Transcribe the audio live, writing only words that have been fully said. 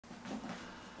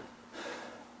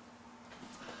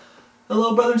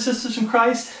Hello, brothers and sisters in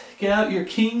Christ. Get out your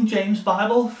King James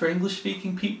Bible for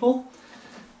English-speaking people,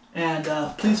 and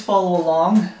please follow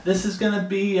along. This is going to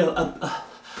be a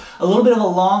little bit of a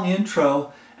long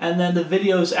intro, and then the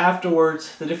videos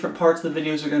afterwards, the different parts of the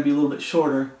videos are going to be a little bit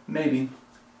shorter, maybe.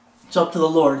 It's up to the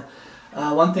Lord.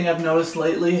 One thing I've noticed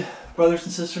lately, brothers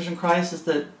and sisters in Christ, is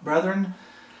that brethren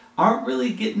aren't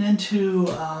really getting into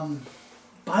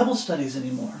Bible studies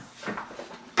anymore.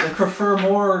 They prefer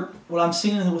more, what I'm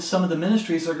seeing with some of the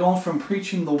ministries, they're going from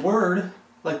preaching the Word,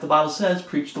 like the Bible says,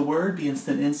 preach the Word, be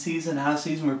instant in season, out of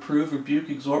season, reprove, rebuke,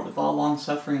 exhort with all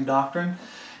long-suffering and doctrine.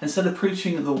 Instead of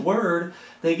preaching the Word,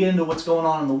 they get into what's going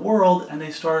on in the world and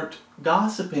they start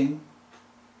gossiping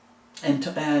and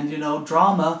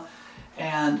drama,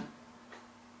 and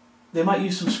they might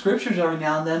use some scriptures every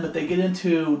now and then, but they get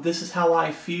into, this is how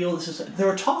I feel,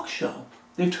 they're a talk show.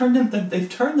 They've turned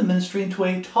the ministry into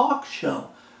a talk show.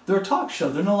 They're a talk show.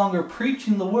 They're no longer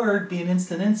preaching the Word, being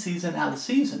instant in season, out of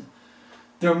season.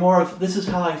 They're more of, this is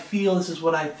how I feel, this is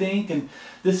what I think, and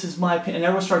this is my opinion. And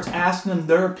everyone starts asking them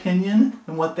their opinion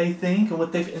and what they think,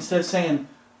 and instead of saying,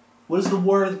 what does the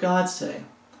Word of God say?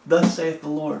 Thus saith the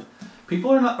Lord.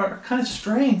 People are kind of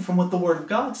straying from what the Word of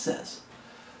God says.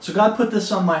 So God put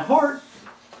this on my heart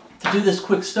to do this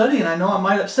quick study, and I know I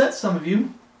might upset some of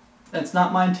you. It's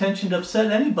not my intention to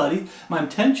upset anybody. My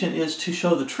intention is to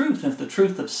show the truth. And if the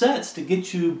truth upsets, to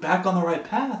get you back on the right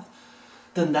path,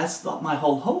 then that's my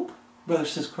whole hope. Brother,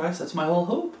 sister Christ, that's my whole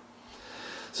hope.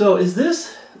 So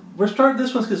we're starting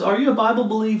this one because, are you a Bible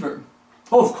believer?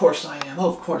 Oh, of course I am. Oh,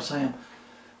 of course I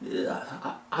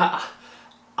am.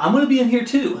 I'm going to be in here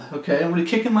too, okay? I'm going to be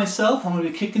kicking myself. I'm going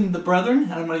to be kicking the brethren.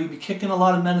 And I'm going to be kicking a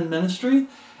lot of men in ministry.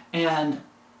 And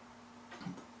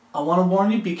I want to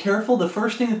warn you, be careful. The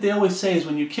first thing that they always say is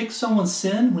when you kick someone's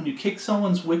sin, when you kick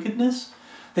someone's wickedness,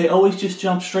 they always just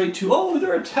jump straight to, oh,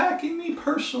 they're attacking me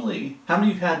personally. How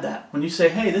many of you have had that? When you say,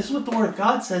 hey, this is what the Word of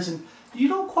God says, and you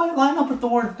don't quite line up with the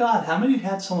Word of God. How many of you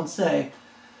had someone say,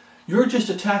 you're just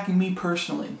attacking me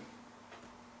personally?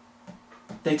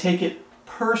 They take it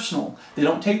personal. They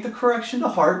don't take the correction to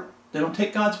heart. They don't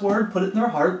take God's Word, put it in their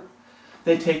heart.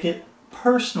 They take it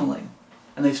personally,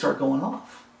 and they start going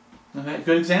off. Okay, a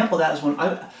good example of that is when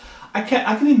I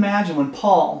can imagine when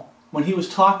Paul, when he was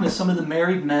talking to some of the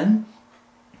married men,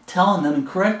 telling them and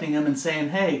correcting them and saying,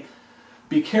 hey,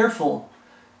 be careful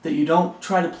that you don't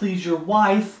try to please your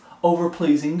wife over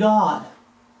pleasing God.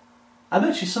 I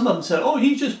bet you some of them said, oh,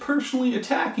 he's just personally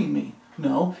attacking me.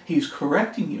 No, he's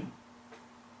correcting you.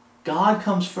 God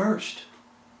comes first.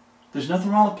 There's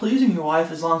nothing wrong with pleasing your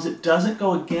wife as long as it doesn't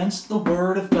go against the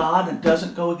Word of God and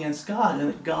doesn't go against God. And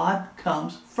that God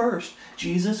comes first.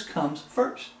 Jesus comes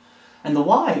first. And the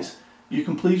wives, you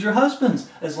can please your husbands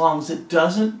as long as it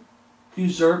doesn't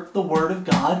usurp the Word of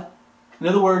God. In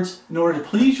other words, in order to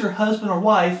please your husband or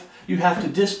wife, you have to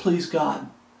displease God.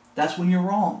 That's when you're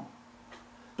wrong.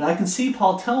 But I can see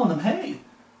Paul telling them, hey,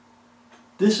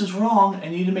 this is wrong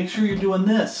and you need to make sure you're doing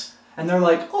this. And they're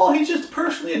like, oh, he's just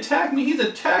personally attacking me. He's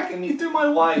attacking me through my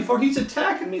wife. Or he's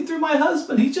attacking me through my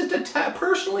husband. He's just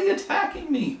personally attacking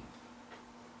me.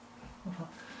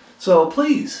 So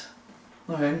please,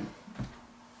 okay,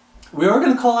 we are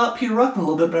going to call out Peter Ruckman a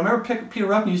little bit. But I remember Peter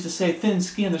Ruckman used to say thin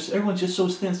skin. Everyone's just so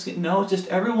thin skin. No, it's just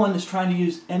everyone is trying to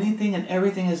use anything and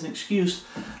everything as an excuse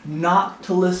not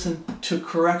to listen to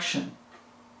correction.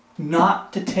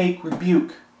 Not to take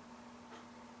rebuke.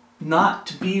 Not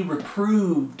to be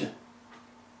reproved.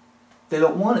 They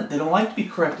don't want it. They don't like to be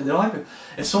corrected. They don't like it.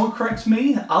 If someone corrects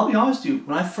me, I'll be honest with you.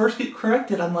 When I first get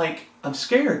corrected, I'm like, I'm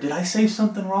scared. Did I say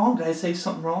something wrong? Did I say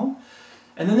something wrong?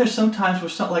 And then there's some times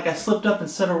where like I slipped up and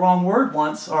said a wrong word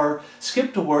once, or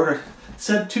skipped a word, or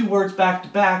said two words back to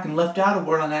back and left out a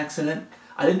word on accident.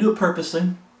 I didn't do it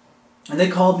purposely. And they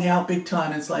called me out big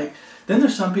time. It's like, then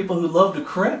there's some people who love to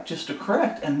correct just to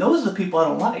correct. And those are the people I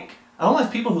don't like. I don't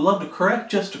like people who love to correct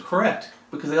just to correct,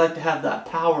 because they like to have that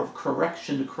power of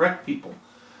correction to correct people.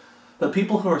 But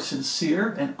people who are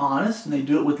sincere and honest and they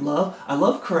do it with love, I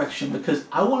love correction because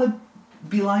I want to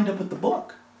be lined up with the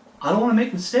book. I don't want to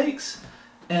make mistakes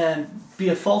and be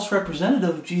a false representative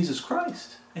of Jesus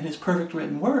Christ and His perfect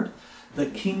written Word, the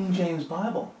King James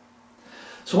Bible.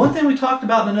 So one thing we talked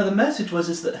about in another message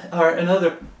was,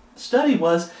 another study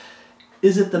was,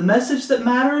 is it the message that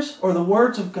matters or the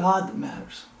words of God that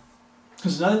matters?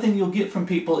 Because another thing you'll get from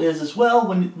people is, as well,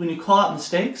 when you call out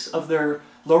mistakes of their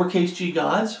lowercase g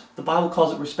gods, the Bible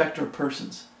calls it respecter of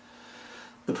persons.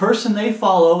 The person they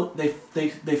follow,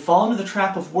 they fall into the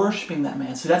trap of worshiping that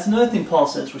man. So that's another thing Paul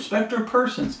says, respecter of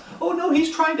persons. Oh no,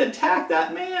 he's trying to attack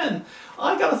that man.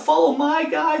 I got to follow my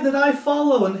guy that I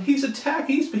follow, and he's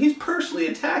personally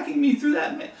attacking me through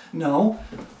that man. No,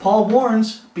 Paul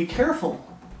warns, be careful.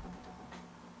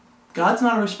 God's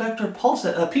not a respecter.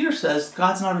 Peter says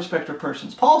God's not a respecter of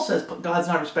persons. Paul says God's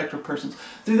not a respecter of persons.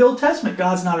 Through the Old Testament,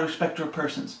 God's not a respecter of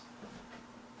persons.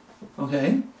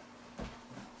 Okay?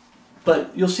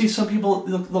 But you'll see some people,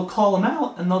 they'll call them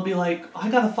out, and they'll be like, I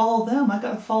got to follow them. I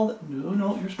got to follow them.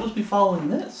 No, you're supposed to be following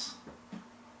this.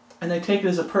 And they take it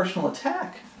as a personal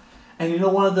attack. And you know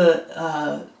one of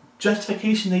the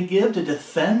justification they give to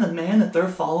defend the man that they're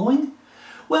following?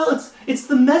 Well, it's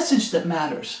the message that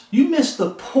matters. You missed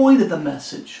the point of the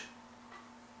message.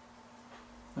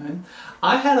 Right?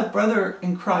 I had a brother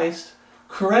in Christ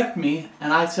correct me,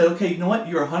 and I said, okay, you know what?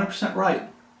 You're 100% right.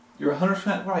 You're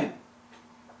 100% right.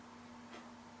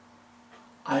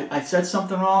 I said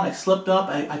something wrong. I slipped up.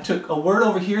 I took a word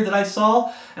over here that I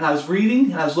saw, and I was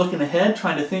reading, and I was looking ahead,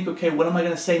 trying to think, okay, what am I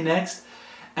going to say next?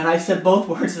 And I said both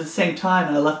words at the same time,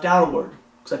 and I left out a word.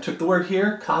 Because I took the word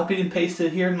here, copied and pasted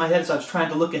it here in my head, so I was trying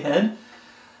to look ahead.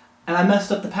 And I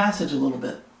messed up the passage a little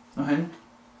bit. Okay?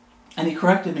 And he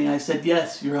corrected me. I said,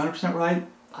 yes, you're 100% right.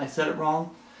 I said it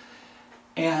wrong.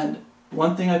 And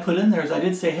one thing I put in there is I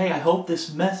did say, hey, I hope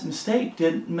this mistake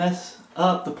didn't mess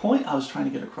up the point I was trying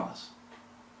to get across.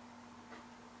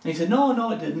 And he said,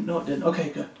 no, it didn't. No, it didn't. Okay,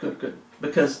 good.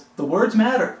 Because the words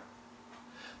matter.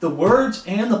 The words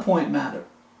and the point matter.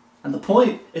 And the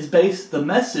point is the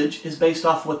message is based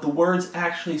off what the words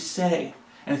actually say.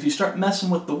 And if you start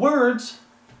messing with the words,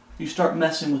 you start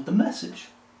messing with the message.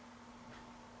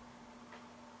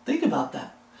 Think about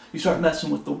that. You start messing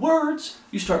with the words,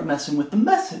 you start messing with the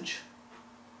message.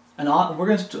 And we're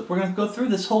going to go through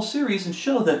this whole series and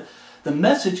show that the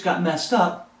message got messed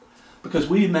up because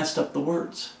we messed up the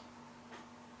words.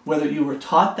 Whether you were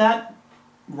taught that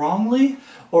wrongly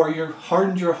or you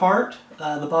hardened your heart,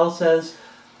 the Bible says,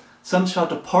 some shall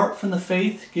depart from the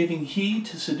faith, giving heed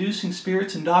to seducing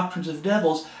spirits and doctrines of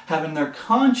devils, having their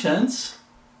conscience,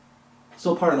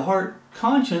 still part of the heart,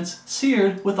 conscience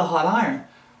seared with a hot iron.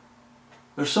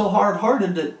 They're so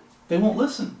hard-hearted that they won't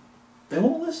listen. They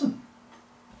won't listen.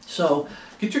 So,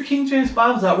 get your King James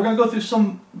Bibles out. We're going to go through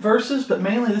some verses, but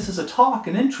mainly this is a talk,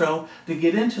 an intro, to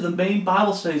get into the main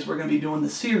Bible studies we're going to be doing, the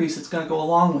series that's going to go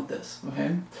along with this.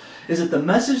 Okay? Is it the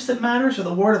message that matters or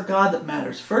the Word of God that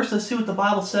matters? First, let's see what the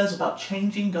Bible says about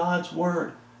changing God's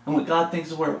Word and what God thinks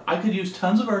is the Word. I could use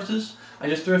tons of verses. I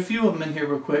just threw a few of them in here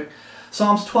real quick.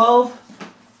 Psalms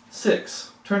 12:6.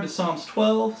 Turn to Psalms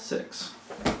 12:6.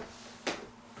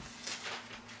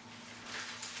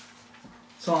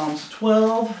 Psalms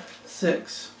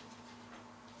 12:6.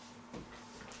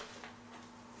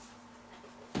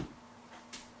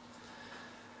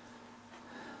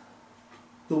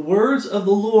 The words of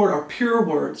the Lord are pure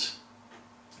words,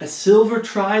 as silver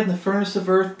tried in the furnace of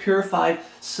earth, purified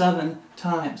 7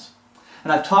 times.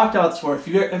 And I've talked about this before. If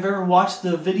you've ever watched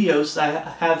the videos I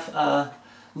have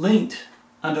linked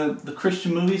under the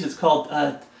Christian movies, it's called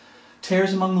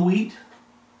Tares Among the Wheat.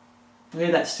 Okay,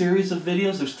 that series of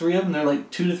videos, there's 3 of them, they're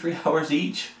like 2 to 3 hours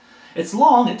each. It's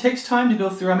long, it takes time to go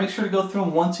through. I make sure to go through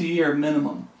them once a year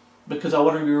minimum, because I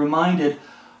want to be reminded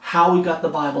how we got the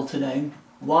Bible today,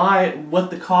 what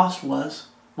the cost was,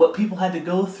 what people had to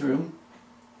go through.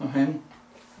 Okay?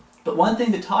 But one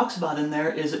thing that talks about in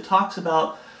there is it talks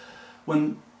about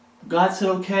when God said,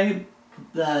 okay,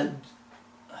 the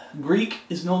Greek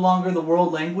is no longer the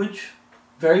world language.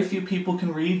 Very few people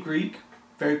can read Greek.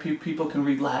 Very few people can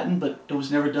read Latin, but it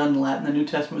was never done in Latin. The New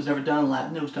Testament was never done in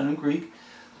Latin. It was done in Greek.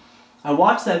 I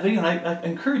watched that video, and I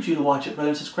encourage you to watch it, brothers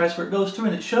and sisters Christ, where it goes through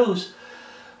and it shows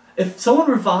if someone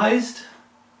revised,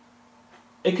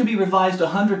 it can be revised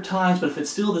 100 times, but if it's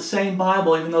still the same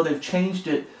Bible, even though they've changed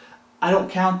it, I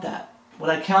don't count that. What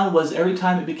I counted was every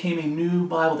time it became a new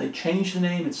Bible, they changed the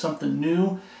name, it's something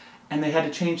new, and they had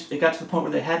to change, they got to the point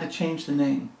where they had to change the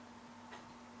name.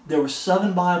 There were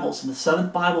 7 Bibles, and the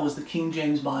 7th Bible was the King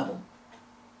James Bible.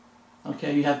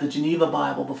 Okay, you have the Geneva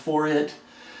Bible before it.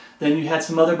 Then you had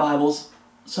some other Bibles.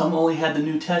 Some only had the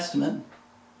New Testament.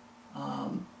 I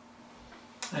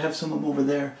have some of them over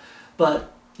there.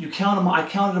 But you count them. I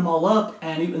counted them all up,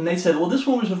 and even they said, well, this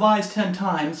one was revised 10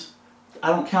 times. I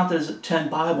don't count that as 10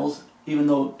 Bibles, even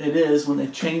though it is when they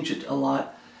change it a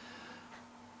lot.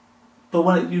 But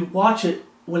when you watch it,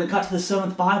 when it got to the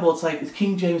 7th Bible, it's like the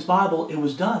King James Bible, it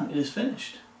was done. It is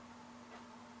finished.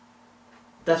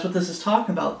 That's what this is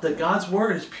talking about, that God's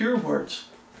Word is pure words.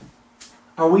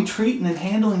 Are we treating and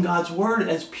handling God's Word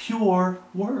as pure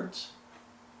words?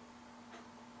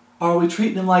 Are we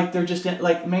treating them like they're just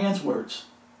like man's words?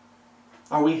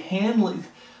 Are we handling...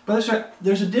 Brothers,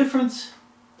 there's a difference.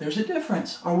 There's a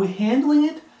difference. Are we handling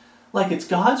it like it's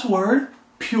God's word,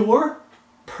 pure,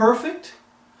 perfect?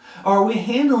 Or are we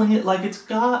handling it like it's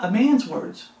a man's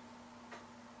words?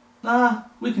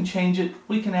 We can change it,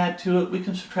 we can add to it, we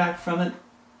can subtract from it,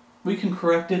 we can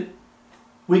correct it,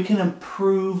 we can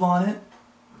improve on it.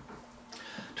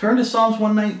 Turn to Psalms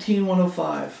 119,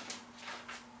 105.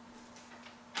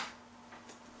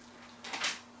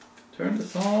 Turn to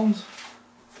Psalms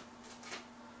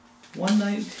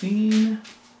 119,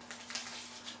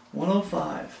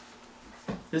 105.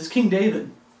 This is King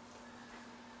David.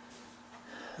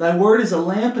 Thy word is a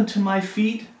lamp unto my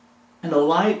feet and a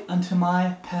light unto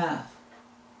my path.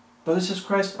 Brothers and sisters in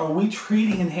Christ, are we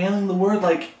treating and handling the word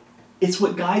like it's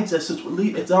what guides us,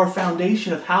 it's our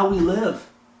foundation of how we live?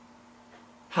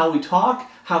 How we talk,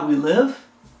 how we live,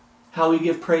 how we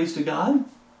give praise to God,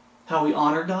 how we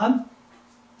honor God,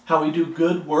 how we do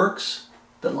good works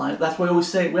that line. That's why I always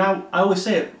say. I always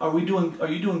say it. Are you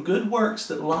doing good works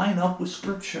that line up with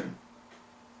Scripture?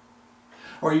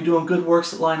 Or are you doing good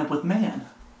works that line up with man?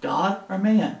 God or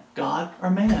man? God or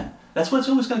man? That's what it's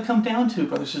always going to come down to,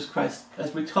 brothers and sisters in Christ,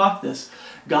 as we talk this.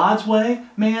 God's way,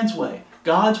 man's way.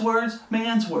 God's words,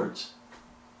 man's words.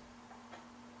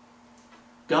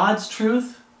 God's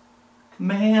truth,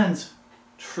 man's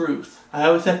truth. I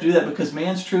always have to do that because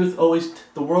man's truth always,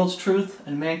 the world's truth,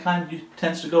 and mankind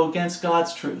tends to go against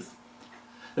God's truth.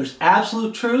 There's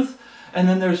absolute truth, and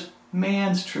then there's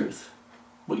man's truth,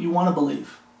 what you want to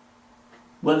believe.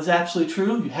 What is absolutely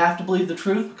true? You have to believe the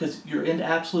truth because you're into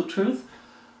absolute truth,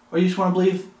 or you just want to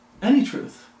believe any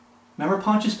truth. Remember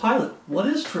Pontius Pilate. What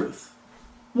is truth?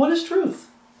 What is truth?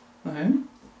 Okay.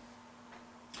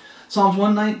 Psalms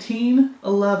 119,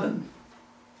 11.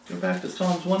 Go back to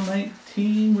Psalms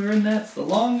 119. We're in that. It's the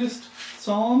longest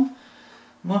psalm.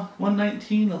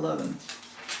 119, 11.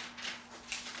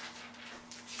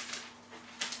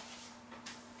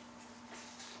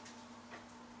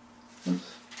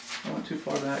 Oops, I went too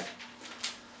far back.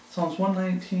 Psalms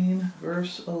 119,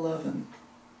 verse 11.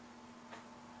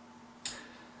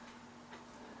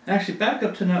 Actually, back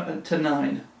up to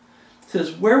 9. It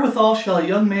says, wherewithal shall a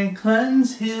young man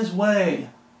cleanse his way?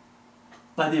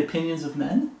 By the opinions of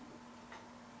men?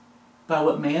 By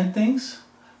what man thinks?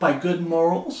 By good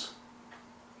morals?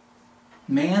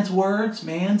 Man's words?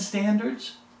 Man's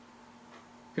standards?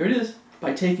 Here it is.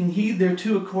 By taking heed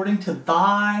thereto according to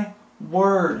thy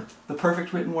word, the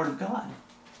perfect written word of God.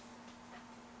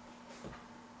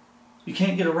 You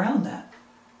can't get around that.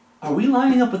 Are we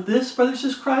lining up with this, brothers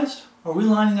and sisters in Christ? Or are we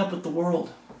lining up with the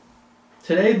world?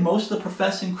 Today, most of the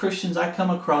professing Christians I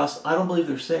come across, I don't believe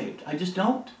they're saved. I just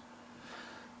don't.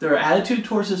 Their attitude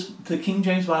towards the King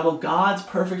James Bible, God's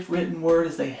perfect written word,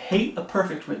 is they hate a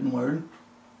perfect written word.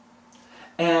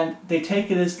 And they take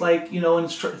it as like, you know,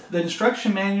 the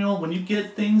instruction manual, when you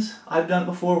get things, I've done it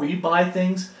before, where you buy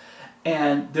things,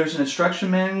 and there's an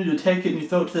instruction manual, you take it and you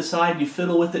throw it to the side and you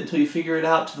fiddle with it until you figure it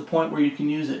out to the point where you can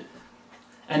use it.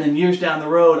 And then years down the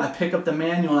road, I pick up the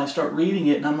manual and I start reading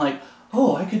it and I'm like,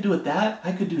 oh, I could do it that,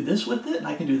 I could do this with it, and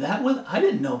I can do that with it. I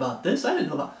didn't know about this, I didn't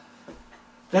know about...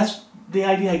 That's the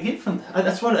idea I get from,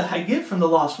 that's what I get from the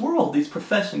lost world, these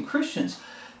professing Christians.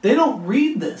 They don't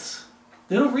read this.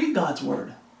 They don't read God's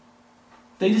word.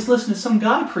 They just listen to some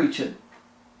guy preach it.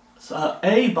 It's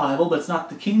a Bible, but it's not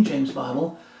the King James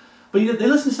Bible. But they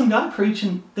listen to some guy preach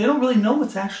and they don't really know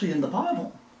what's actually in the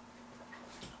Bible.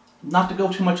 Not to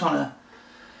go too much on a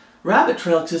rabbit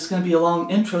trail, because it's going to be a long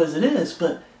intro as it is,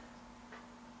 but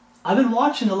I've been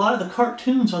watching a lot of the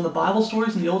cartoons on the Bible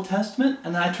stories in the Old Testament,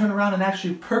 and then I turned around and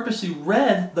actually purposely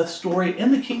read the story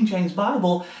in the King James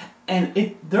Bible,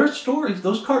 and their stories,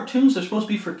 those cartoons are supposed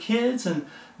to be for kids, and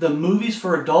the movies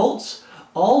for adults,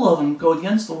 all of them go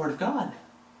against the Word of God.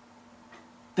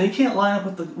 They can't line up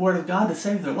with the Word of God to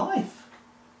save their life.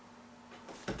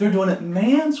 They're doing it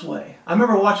man's way. I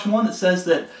remember watching one that says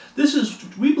that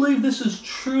we believe this is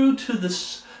true to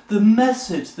the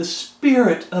message, the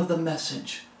spirit of the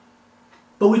message.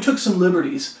 But we took some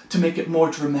liberties to make it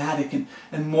more dramatic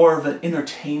and more of an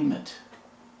entertainment.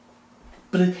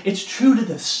 But it's true to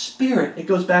the spirit. It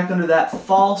goes back under that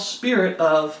false spirit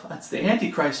of, that's the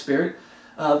Antichrist spirit,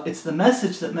 of it's the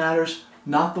message that matters,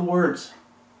 not the words.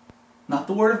 Not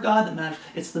the Word of God that matters,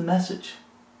 it's the message.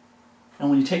 And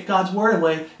when you take God's Word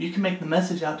away, you can make the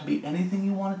message out to be anything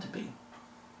you want it to be.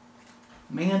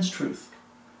 Man's truth,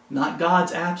 not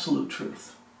God's absolute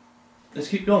truth. Let's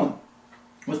keep going.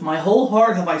 With my whole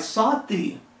heart have I sought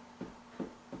thee.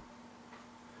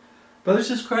 Brothers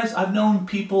and sisters in Christ, I've known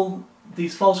people,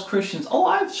 these false Christians, oh,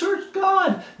 I've searched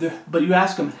God. But you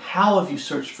ask them, how have you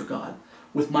searched for God?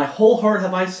 With my whole heart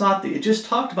have I sought thee. It just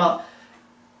talked about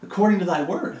according to thy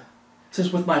word. It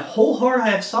says, with my whole heart I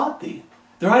have sought thee.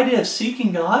 Their idea of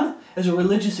seeking God is a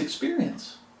religious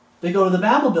experience. They go to the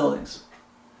Bible buildings.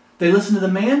 They listen to the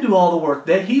man do all the work.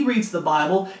 He reads the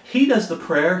Bible, he does the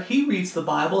prayer, he reads the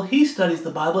Bible, he studies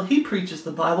the Bible, he preaches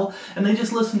the Bible, and they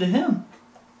just listen to him.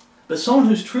 But someone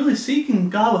who's truly seeking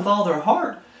God with all their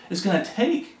heart is going to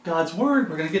take God's word.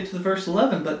 We're going to get to the verse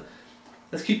 11, but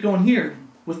let's keep going here.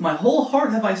 With my whole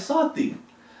heart have I sought thee.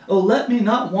 Oh, let me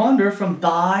not wander from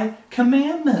thy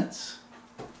commandments.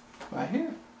 Right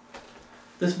here.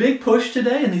 This big push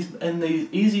today and the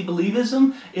easy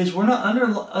believism is we're not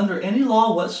under any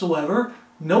law whatsoever.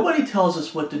 Nobody tells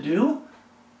us what to do.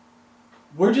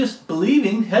 We're just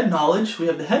believing head knowledge. We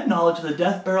have the head knowledge of the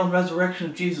death, burial, and resurrection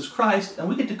of Jesus Christ, and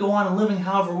we get to go on and living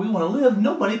however we want to live.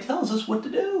 Nobody tells us what to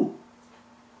do.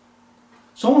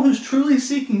 Someone who's truly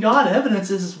seeking God, evidence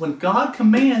is when God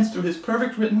commands through his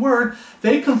perfect written word,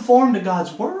 they conform to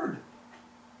God's word.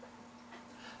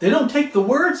 They don't take the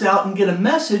words out and get a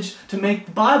message to make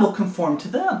the Bible conform to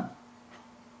them.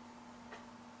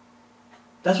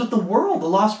 That's what the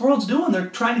lost world's doing. They're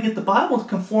trying to get the Bible to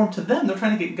conform to them. They're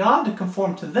trying to get God to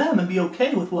conform to them and be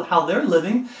okay with how they're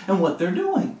living and what they're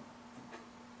doing.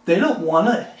 They don't want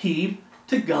to heed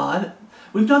to God.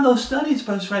 We've done those studies,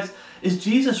 brothers and friends. Is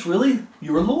Jesus really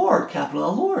your Lord, capital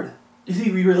L Lord? Is he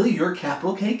really your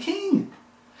capital K King?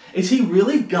 Is he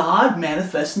really God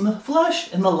manifest in the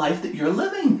flesh in the life that you're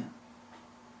living?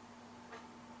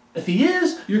 If he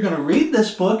is, you're going to read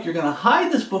this book, you're going to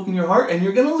hide this book in your heart, and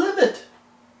you're going to live it.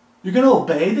 You're going to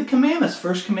obey the commandments.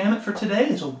 First commandment for today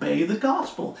is obey the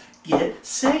gospel. Get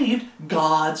saved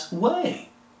God's way.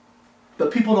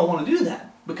 But people don't want to do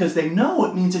that because they know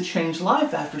it means a changed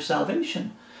life after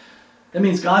salvation. That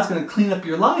means God's going to clean up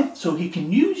your life so he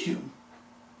can use you.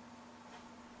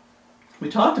 We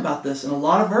talked about this in a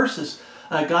lot of verses.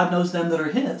 God knows them that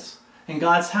are his. In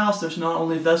God's house, there's not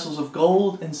only vessels of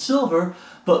gold and silver,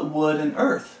 but wood and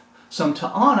earth. Some to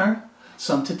honor,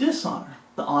 some to dishonor.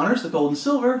 The honor is the gold and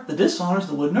silver. The dishonor is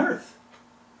the wood and earth.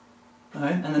 All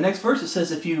right? And the next verse, it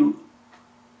says, if you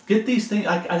get these things,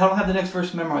 I don't have the next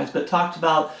verse memorized, but it talked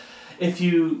about if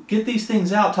you get these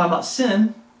things out, talking about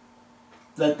sin,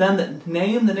 let them that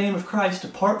name the name of Christ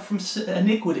depart from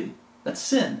iniquity. That's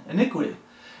sin, iniquity.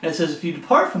 And it says, if you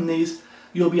depart from these,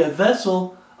 you'll be a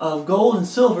vessel of gold and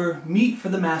silver, meet for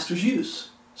the master's use.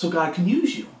 So God can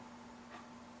use you.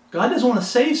 God doesn't want to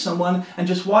save someone and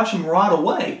just watch them rot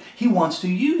away. He wants to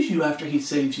use you after he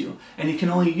saves you. And he can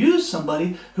only use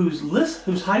somebody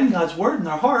who's hiding God's word in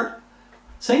their heart,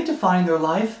 sanctifying their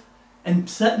life, and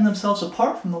setting themselves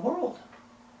apart from the world.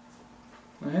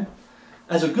 Right?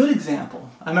 As a good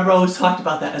example. I remember I always talked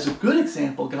about that. As a good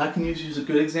example. God can use you as a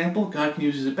good example. God can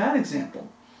use you as a bad example.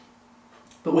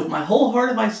 But with my whole heart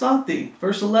have I sought thee.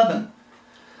 Verse 11.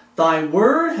 Thy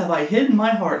word have I hid in my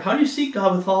heart. How do you seek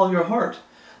God with all your heart?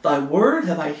 Thy word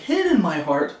have I hid in my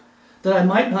heart, that I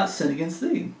might not sin against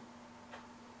thee.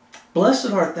 Blessed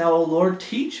art thou, O Lord.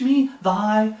 Teach me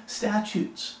thy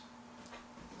statutes.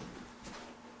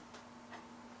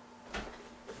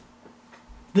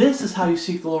 This is how you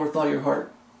seek the Lord with all your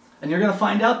heart. And you're going to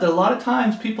find out that a lot of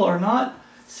times people are not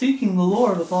seeking the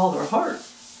Lord with all their heart.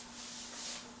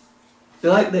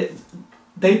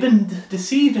 They've been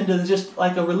deceived into just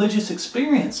like a religious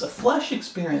experience, a flesh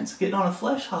experience, getting on a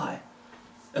flesh high.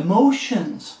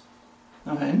 Emotions.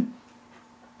 Okay?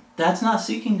 That's not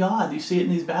seeking God. You see it in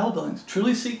these Bible buildings.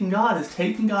 Truly seeking God is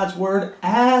taking God's word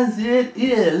as it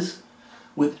is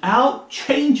without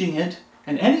changing it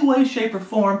in any way, shape, or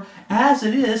form, as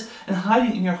it is, and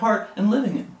hiding it in your heart and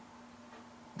living it.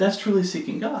 That's truly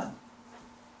seeking God.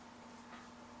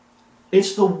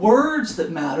 It's the words that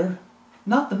matter,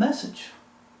 not the message.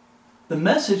 The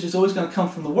message is always going to come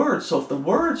from the words. So if the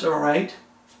words are right,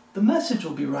 the message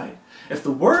will be right. If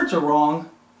the words are wrong,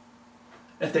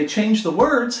 if they change the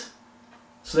words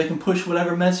so they can push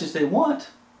whatever message they want,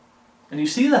 and you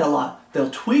see that a lot, they'll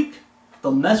tweak,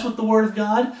 they'll mess with the Word of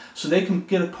God so they can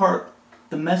get apart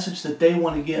the message that they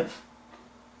want to give.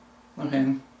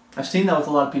 Okay? I've seen that with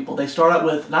a lot of people. They start out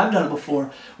with, and I've done it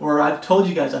before, where I've told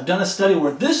you guys, I've done a study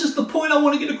where this is the point I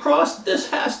want to get across, this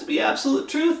has to be absolute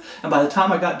truth, and by the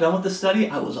time I got done with the study,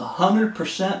 I was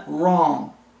 100%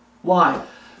 wrong. Why?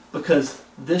 Because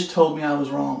this told me I was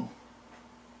wrong.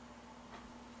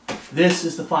 This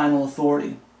is the final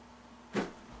authority.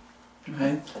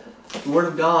 Okay? The Word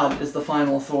of God is the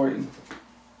final authority.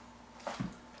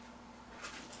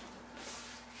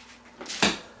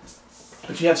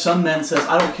 But you have some men says,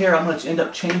 I don't care, I'm going to end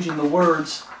up changing the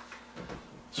words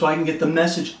so I can get the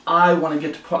message I want to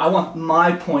get to. I want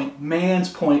my point,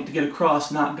 man's point, to get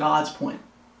across, not God's point.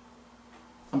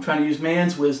 I'm trying to use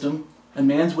man's wisdom, and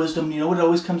man's wisdom, you know what it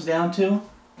always comes down to?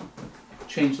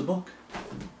 Change the book.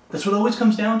 That's what it always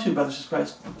comes down to, brothers and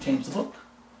sisters. Change the book.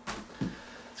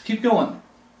 Let's keep going.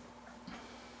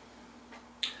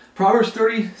 Proverbs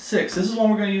 36. This is one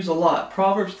we're going to use a lot.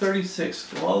 Proverbs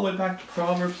 36. Go all the way back to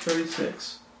Proverbs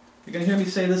 36. You're going to hear me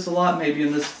say this a lot maybe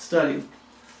in this study.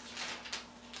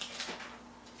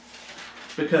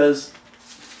 Because,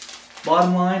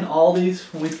 bottom line, all these,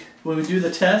 when we do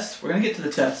the test, we're going to get to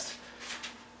the test.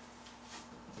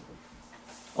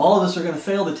 All of us are going to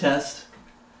fail the test,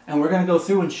 and we're going to go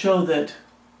through and show that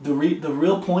the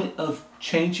real point of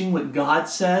changing what God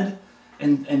said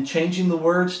and changing the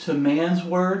words to man's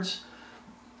words,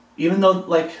 even though,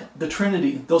 like the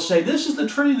Trinity, they'll say, this is the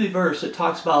Trinity verse. It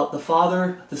talks about the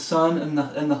Father, the Son,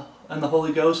 and the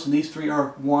Holy Ghost, and these three are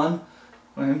one.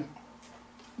 Right?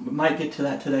 We might get to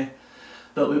that today,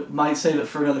 but we might save it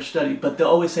for another study. But they'll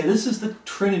always say, this is the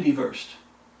Trinity verse.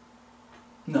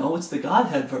 No, it's the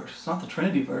Godhead verse. It's not the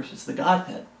Trinity verse, it's the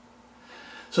Godhead.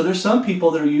 So there's some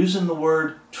people that are using the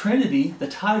word Trinity, the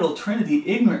title Trinity,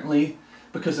 ignorantly,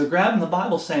 because they're grabbing the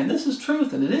Bible saying, this is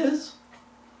truth, and it is.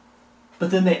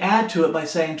 But then they add to it by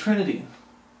saying Trinity,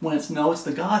 when it's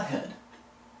the Godhead.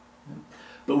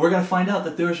 But we're going to find out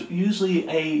that there's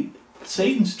usually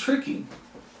Satan's tricky.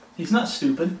 He's not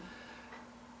stupid.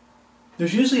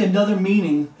 There's usually another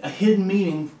meaning, a hidden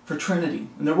meaning for Trinity.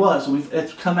 And there was.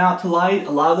 It's come out to light.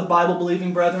 A lot of the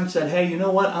Bible-believing brethren said, hey, you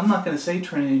know what? I'm not going to say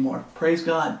Trinity anymore. Praise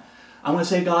God. I'm going to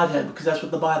say Godhead because that's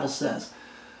what the Bible says.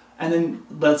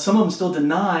 But some of them still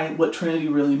deny what Trinity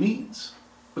really means.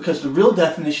 Because the real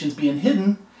definition is being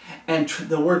hidden, and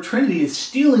the word Trinity is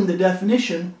stealing the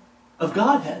definition of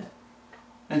Godhead.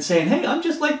 And saying, hey, I'm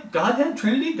just like Godhead,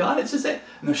 Trinity, God, it's just that.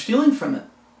 And they're stealing from it.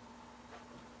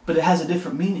 But it has a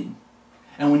different meaning.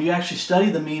 And when you actually study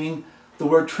the meaning, the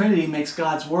word Trinity makes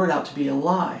God's word out to be a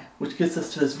lie. Which gets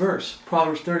us to this verse,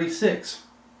 Proverbs 36.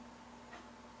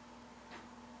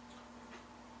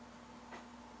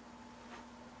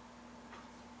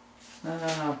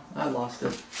 I lost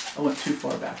it. I went too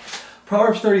far back.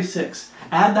 Proverbs 36.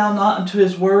 Add thou not unto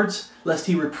his words, lest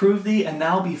he reprove thee, and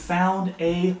thou be found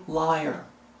a liar.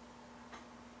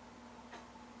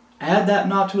 Add that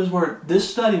not to his word.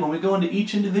 This study, when we go into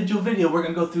each individual video, we're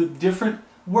going to go through different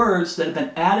words that have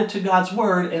been added to God's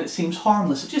word, and it seems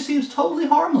harmless. It just seems totally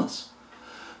harmless.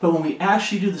 But when we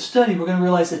actually do the study, we're going to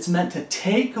realize it's meant to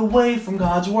take away from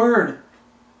God's word.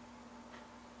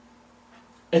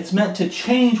 It's meant to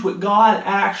change what God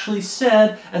actually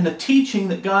said and the teaching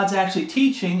that God's actually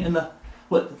teaching and the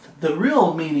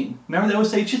real meaning. Remember, they always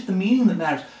say it's just the meaning that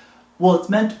matters. Well, it's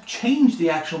meant to change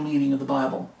the actual meaning of the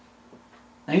Bible.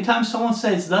 Anytime someone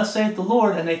says, thus saith the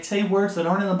Lord, and they say words that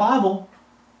aren't in the Bible,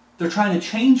 they're trying to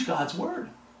change God's word.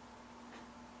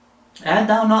 Add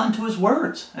thou not unto his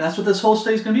words. And that's what this whole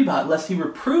study is going to be about. Lest he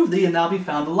reprove thee and thou be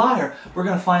found a liar. We're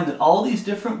going to find that all these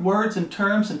different words and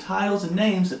terms and titles and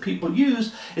names that people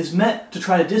use is meant to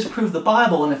try to disprove the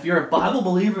Bible. And if you're a Bible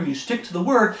believer and you stick to the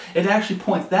word, it actually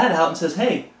points that out and says,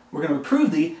 hey, we're going to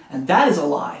reprove thee, and that is a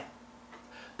lie.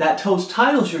 Those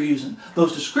titles you're using,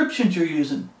 those descriptions you're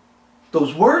using,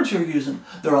 those words you're using,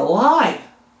 they're a lie.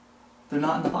 They're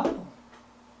not in the Bible.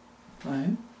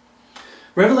 Right?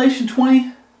 Revelation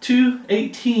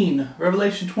 22:18.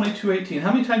 Revelation 22:18.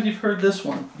 How many times you've heard this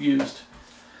one used?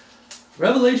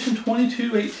 Revelation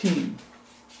 22:18.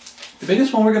 The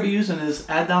biggest one we're going to be using is,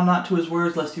 add thou not to his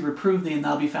words, lest he reprove thee, and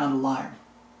thou be found a liar.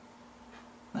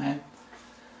 Right?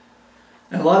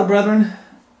 And a lot of brethren,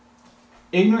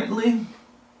 ignorantly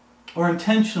or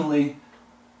intentionally,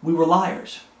 we were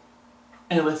liars.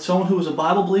 And if someone who was a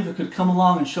Bible believer could come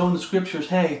along and show in the scriptures,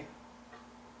 hey,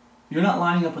 you're not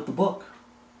lining up with the book.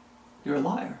 You're a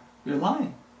liar. You're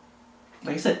lying.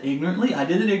 Like I said, ignorantly. I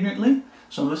did it ignorantly.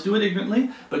 Some of us do it ignorantly.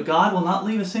 But God will not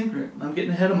leave us ignorant. I'm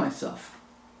getting ahead of myself.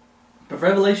 But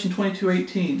Revelation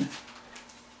 22:18.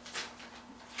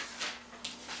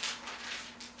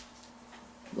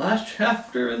 Last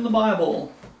chapter in the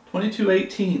Bible.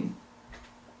 22:18.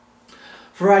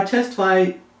 For I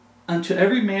testify unto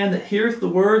every man that heareth the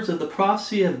words of the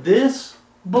prophecy of this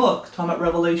book. Talking about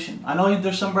Revelation. I know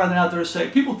there's some brethren out there that say,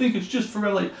 people think it's just for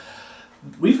Revelation.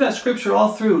 We've got scripture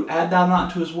all through, add thou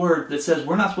not to his word, that says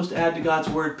we're not supposed to add to God's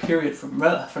word, period.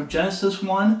 From Genesis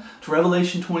 1 to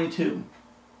Revelation 22.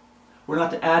 We're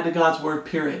not to add to God's word,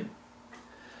 period.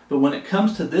 But when it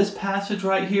comes to this passage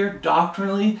right here,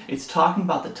 doctrinally, it's talking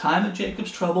about the time of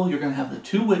Jacob's trouble. You're going to have the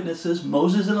two witnesses,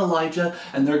 Moses and Elijah,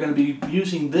 and they're going to be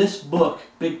using this book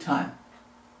big time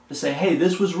to say, hey,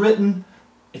 this was written,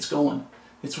 it's going.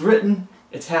 It's written,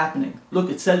 it's happening.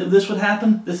 Look, it said that this would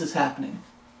happen, this is happening.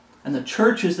 And the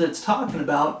churches that it's talking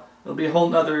about, it'll be a whole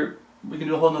nother, we can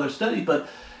do a whole nother study, but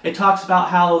it talks about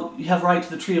how you have right to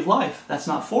the tree of life. That's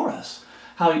not for us.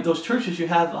 how those churches you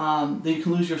have that you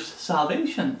can lose your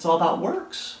salvation. It's all about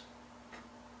works.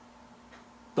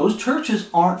 Those churches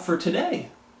aren't for today.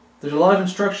 There's a lot of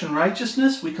instruction in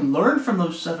righteousness. We can learn from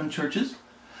those 7 churches,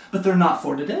 but they're not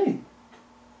for today.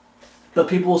 But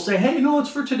people will say, hey, no, it's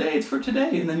for today, it's for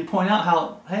today. And then you point out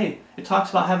how, hey, it talks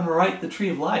about having to write the tree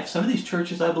of life. Some of these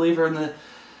churches, I believe, are in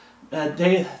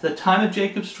the time of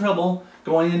Jacob's trouble,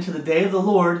 going into the day of the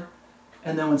Lord,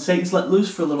 and then when Satan's let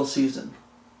loose for a little season.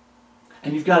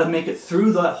 And you've got to make it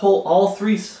through the whole, all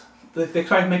 3, they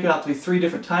try to make it out to be 3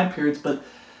 different time periods, but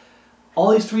all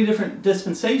these 3 different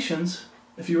dispensations,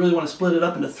 if you really want to split it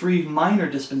up into 3 minor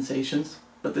dispensations,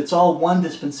 but it's all one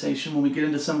dispensation when we get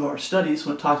into some of our studies,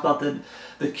 when it talks about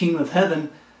the kingdom of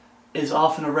heaven is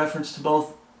often a reference to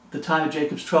both the time of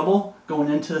Jacob's trouble, going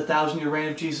into the 1,000-year reign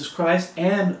of Jesus Christ,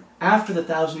 and after the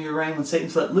 1,000-year reign when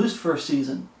Satan's let loose for a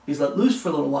season. He's let loose for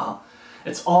a little while.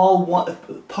 It's all one,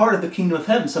 part of the kingdom of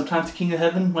heaven. Sometimes the kingdom of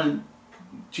heaven, when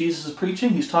Jesus is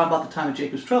preaching, he's talking about the time of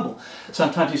Jacob's trouble.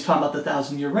 Sometimes he's talking about the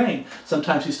 1,000-year reign.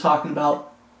 Sometimes he's talking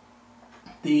about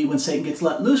when Satan gets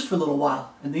let loose for a little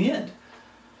while in the end.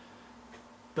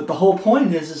 But the whole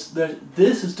point is that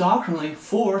this is doctrinally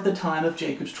for the time of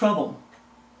Jacob's trouble.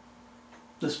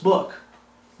 This book.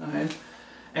 Okay?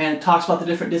 And it talks about the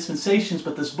different dispensations,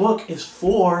 but this book is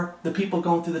for the people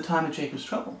going through the time of Jacob's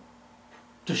trouble.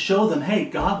 To show them, hey,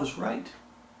 God was right.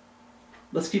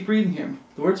 Let's keep reading here.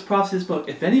 The words of prophecy of this book.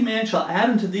 If any man shall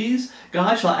add unto these,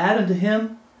 God shall add unto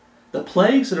him the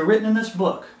plagues that are written in this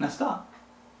book. Now stop.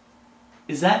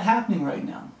 Is that happening right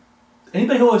now?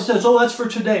 Anybody who always says, oh, that's for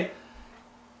today.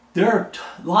 There are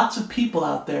lots of people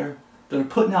out there that are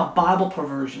putting out Bible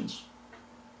perversions.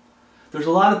 There's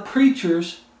a lot of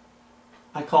preachers,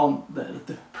 I call them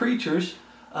the preachers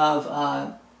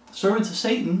of servants of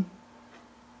Satan,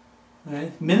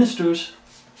 okay, ministers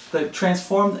that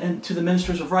transform into the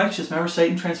ministers of righteousness. Remember,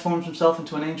 Satan transforms himself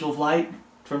into an angel of light.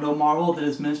 For no marvel that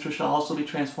his ministers shall also be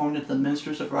transformed into the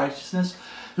ministers of righteousness,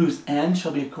 whose end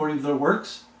shall be according to their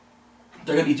works.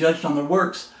 They're going to be judged on their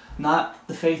works, not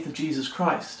the faith of Jesus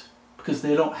Christ, because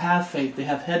they don't have faith, they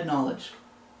have head knowledge.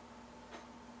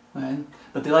 Right?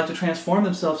 But they like to transform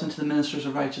themselves into the ministers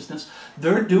of righteousness.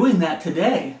 They're doing that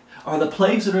today. Are the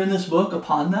plagues that are in this book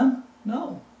upon them?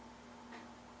 No.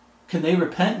 Can they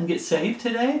repent and get saved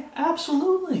today?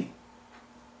 Absolutely.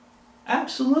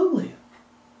 Absolutely.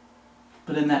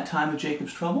 But in that time of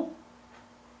Jacob's trouble,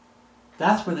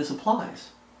 that's where this applies.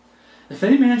 If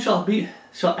any man shall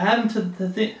add unto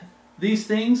these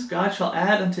things, God shall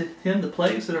add unto him the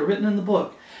plagues that are written in the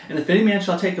book. And if any man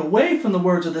shall take away from the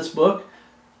words of this book,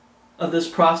 of this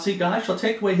prophecy, God shall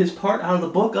take away his part out of the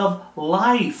book of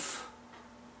life.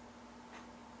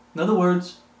 In other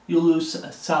words, you'll lose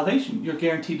salvation. You're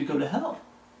guaranteed to go to hell.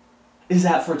 Is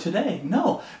that for today?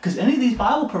 No, because any of these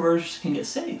Bible perversions can get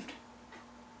saved.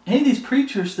 Any of these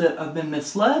preachers that have been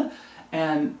misled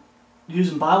and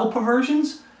using Bible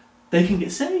perversions, they can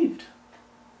get saved.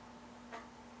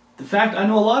 In fact, I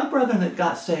know a lot of brethren that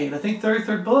got saved. I think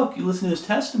 33rd book, you listen to his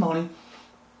testimony,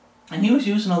 and he was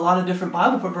using a lot of different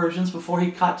Bible perversions before he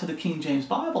got to the King James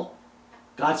Bible.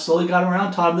 God slowly got him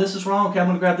around, taught him this is wrong, okay, I'm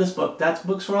going to grab this book. That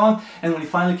book's wrong. And when he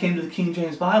finally came to the King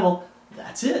James Bible,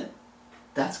 that's it.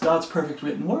 That's God's perfect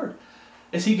written word.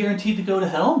 Is he guaranteed to go to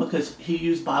hell because he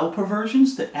used Bible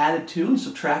perversions that added to and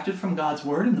subtracted from God's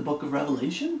word in the book of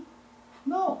Revelation?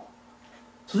 No.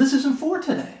 So this isn't for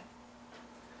today.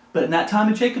 But in that time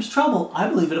of Jacob's trouble, I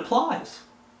believe it applies.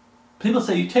 People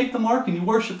say you take the mark and you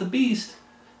worship the beast.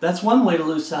 That's one way to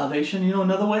lose salvation. You know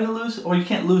another way to lose it? Or you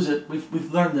can't lose it.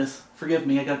 We've learned this. Forgive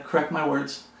me, I got to correct my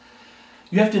words.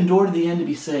 You have to endure to the end to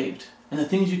be saved. And the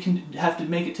things you can have to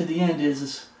make it to the end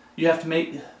is you have to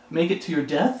make it to your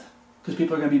death, because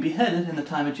people are going to be beheaded in the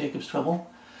time of Jacob's trouble.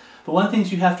 But one of the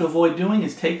things you have to avoid doing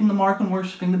is taking the mark and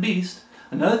worshiping the beast.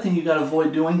 Another thing you've got to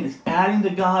avoid doing is adding to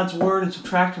God's word and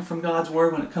subtracting from God's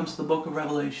word when it comes to the book of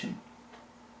Revelation.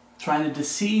 Trying to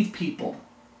deceive people.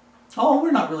 Oh,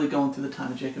 we're not really going through the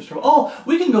time of Jacob's trouble. Oh,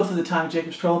 we can go through the time of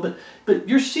Jacob's trouble, but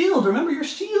you're sealed. Remember, you're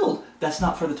sealed. That's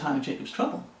not for the time of Jacob's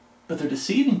trouble. But they're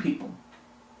deceiving people.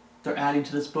 They're adding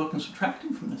to this book and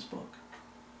subtracting from this book.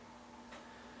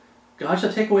 God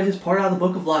shall take away his part out of the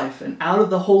book of life, and out of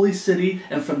the holy city,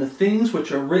 and from the things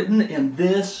which are written in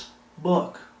this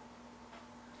book.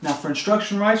 Now, for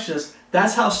instruction in righteousness,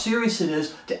 that's how serious it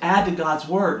is to add to God's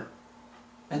word.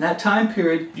 In that time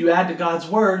period, you add to God's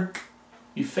word,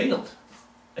 you failed.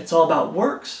 It's all about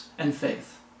works and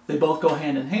faith. They both go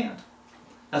hand in hand.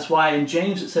 That's why in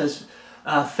James it says,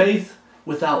 faith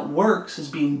without works is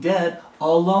being dead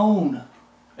alone.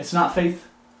 It's not faith,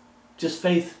 just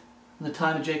faith in the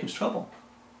time of Jacob's trouble.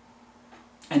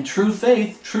 And true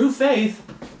faith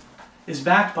is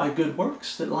backed by good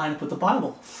works that line up with the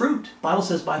Bible. Fruit. The Bible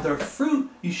says, by their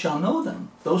fruit you shall know them.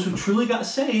 Those who truly got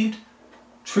saved,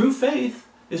 true faith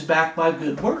is backed by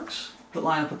good works that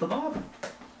line up with the Bible.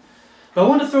 But I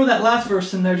wanted to throw that last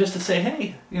verse in there just to say,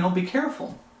 hey, be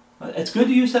careful. It's good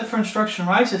to use that for instruction in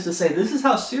righteousness, to say this is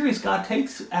how serious God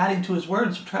takes adding to His Word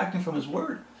and subtracting from His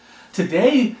Word.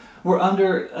 Today, we're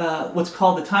under what's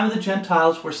called the time of the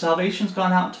Gentiles, where salvation's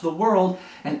gone out into the world,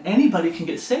 and anybody can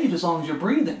get saved as long as you're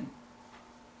breathing.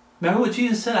 Remember what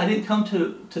Jesus said, I didn't come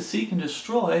to seek and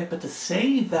destroy, but to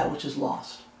save that which is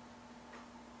lost.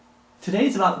 Today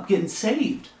it's about getting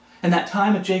saved. And that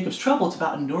time of Jacob's trouble, it's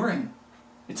about enduring.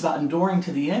 It's about enduring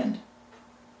to the end.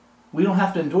 We don't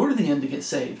have to endure to the end to get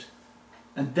saved.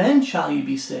 And then shall you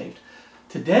be saved.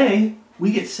 Today,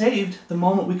 we get saved the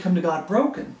moment we come to God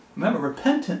broken. Remember,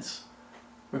 repentance.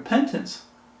 Repentance.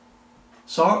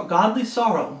 Sorrow, godly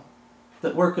sorrow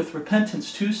that worketh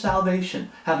repentance to salvation.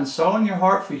 Having sorrow in your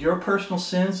heart for your personal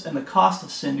sins and the cost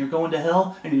of sin. You're going to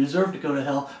hell, and you deserve to go to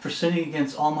hell for sinning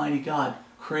against Almighty God,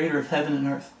 Creator of heaven and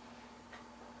earth.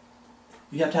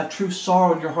 You have to have true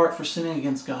sorrow in your heart for sinning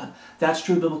against God. That's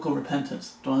true biblical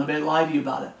repentance. Don't let anybody lie to you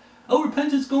about it. Oh,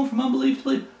 repentance going from unbelief to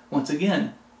belief. Once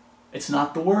again, it's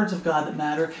not the words of God that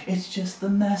matter. It's just the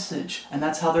message. And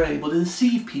that's how they're able to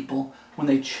deceive people, when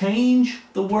they change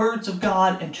the words of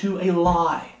God into a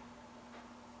lie.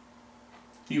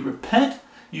 You repent.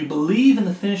 You believe in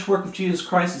the finished work of Jesus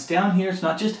Christ. It's down here. It's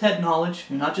not just head knowledge.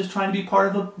 You're not just trying to be part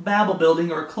of a Babel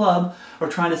building or a club or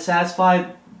trying to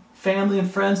satisfy family and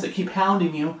friends that keep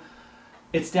hounding you.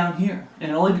 It's down here.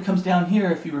 And it only becomes down here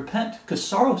if you repent, because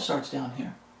sorrow starts down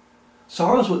here.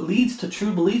 Sorrow is what leads to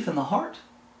true belief in the heart.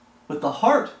 With the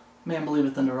heart, man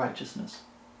believeth unto righteousness.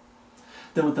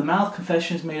 Then with the mouth,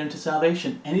 confession is made unto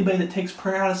salvation. Anybody that takes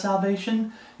prayer out of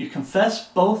salvation, you confess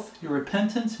both your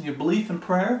repentance and your belief in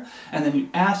prayer, and then you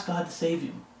ask God to save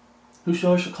you.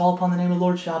 Whosoever shall call upon the name of the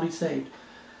Lord shall be saved.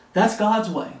 That's God's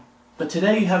way. But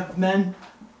today you have men,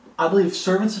 I believe,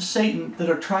 servants of Satan, that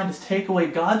are trying to take away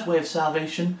God's way of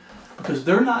salvation because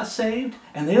they're not saved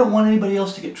and they don't want anybody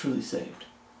else to get truly saved.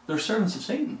 They're servants of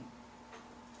Satan.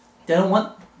 They don't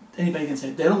want anybody to get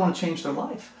saved. They don't want to change their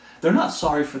life. They're not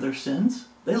sorry for their sins.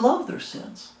 They love their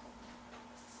sins.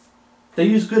 They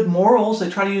use good morals. They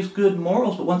try to use good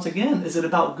morals. But once again, is it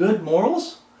about good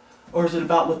morals? Or is it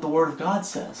about what the Word of God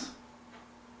says?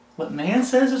 What man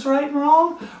says is right and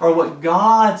wrong? Or what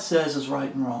God says is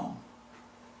right and wrong?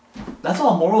 That's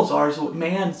all morals are, is what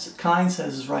mankind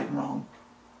says is right and wrong.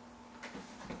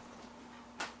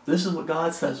 This is what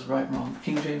God says is right and wrong.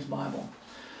 King James Bible.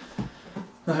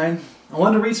 Okay. I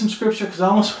wanted to read some scripture because I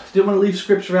almost didn't want to leave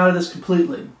scripture out of this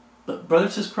completely. But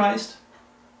brothers in Christ,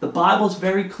 the Bible is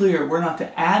very clear. We're not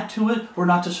to add to it. We're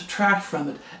not to subtract from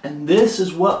it. And this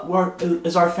is what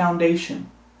is our foundation.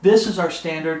 This is our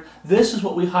standard. This is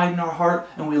what we hide in our heart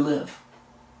and we live.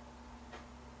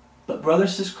 But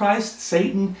brothers in Christ,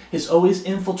 Satan is always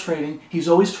infiltrating. He's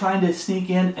always trying to sneak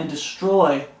in and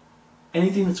destroy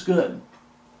anything that's good.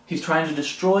 He's trying to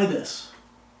destroy this.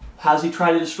 How does he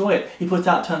try to destroy it? He puts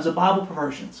out tons of Bible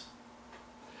perversions.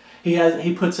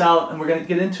 He puts out, and we're going to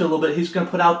get into it a little bit, he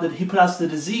puts out the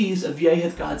disease of yea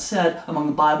hath God said among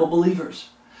the Bible believers.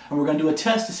 And we're going to do a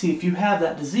test to see if you have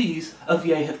that disease of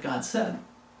yea hath God said.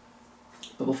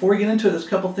 But before we get into it, there's a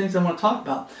couple things I want to talk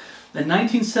about. In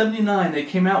 1979, they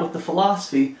came out with the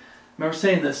philosophy. I remember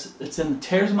saying this. It's in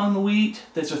Tares Among the Wheat.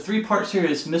 There's a three-part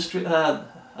series. Mystery,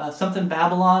 something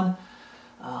Babylon.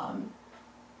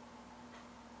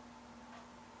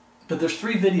 But there's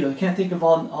 3 videos. I can't think of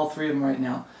all 3 of them right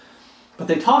now. But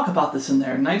they talk about this in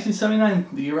there. In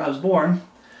 1979, the year I was born,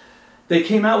 they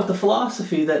came out with the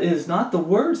philosophy that it is not the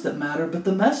words that matter, but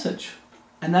the message.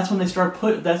 And that's when they started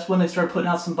putting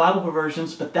out some Bible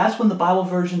versions. But that's when the Bible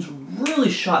versions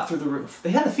really shot through the roof.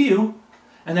 They had a few,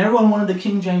 and everyone wanted the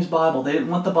King James Bible. They didn't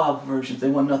want the Bible versions. They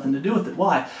wanted nothing to do with it.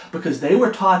 Why? Because they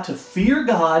were taught to fear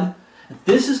God.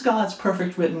 This is God's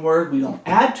perfect written word. We don't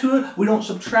add to it. We don't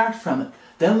subtract from it.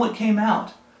 Then what came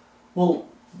out? Well,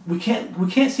 we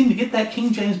can't seem to get that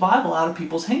King James Bible out of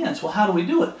people's hands. Well, how do we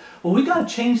do it? Well, we've got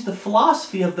to change the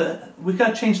philosophy of we've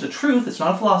got to change the truth. It's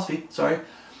not a philosophy, sorry.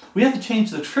 We have to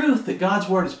change the truth that God's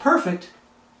word is perfect,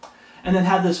 and then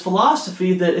have this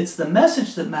philosophy that it's the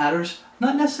message that matters,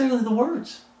 not necessarily the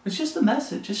words. It's just the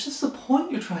message. It's just the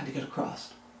point you're trying to get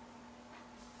across.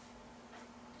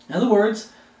 In other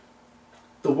words,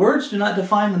 the words do not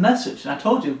define the message. And I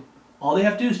told you, all they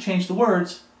have to do is change the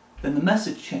words, then the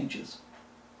message changes.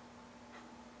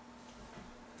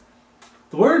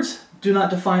 The words do not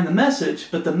define the message,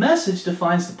 but the message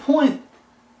defines the point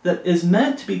that is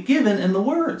meant to be given in the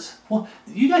words. Well,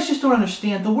 you guys just don't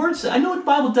understand the words. I know the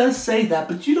Bible does say that,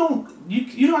 but you're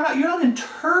not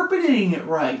interpreting it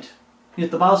right. Yet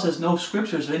the Bible says no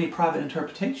scriptures of any private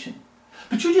interpretation.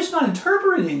 But you're just not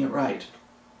interpreting it right.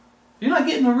 You're not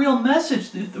getting the real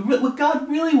message, what God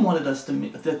really wanted us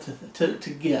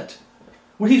to get.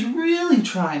 What He's really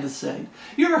trying to say.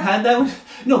 You ever had that?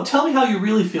 No, tell me how you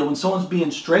really feel when someone's being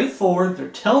straightforward, they're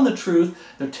telling the truth,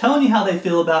 they're telling you how they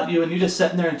feel about you, and you're just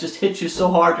sitting there and it just hits you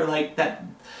so hard, you're like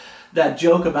that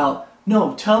joke about,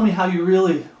 no, tell me how you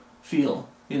really feel,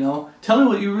 Tell me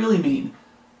what you really mean.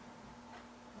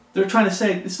 They're trying to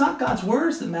say, it's not God's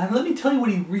words that matter, let me tell you what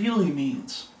He really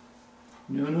means.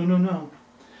 No, no, no, no.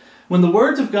 When the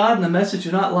words of God and the message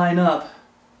do not line up,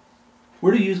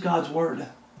 we're to use God's word.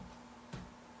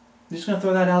 I'm just going to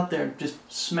throw that out there. Just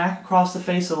smack across the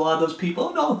face of a lot of those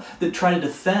people, that try to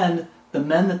defend the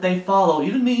men that they follow.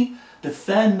 Even me,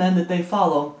 defend men that they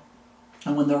follow.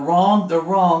 And when they're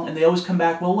wrong, and they always come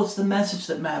back, well, what's the message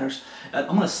that matters? I'm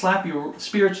going to slap you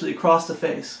spiritually across the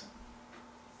face.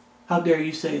 How dare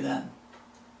you say that?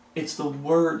 It's the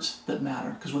words that matter.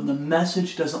 Because when the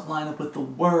message doesn't line up with the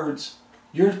words,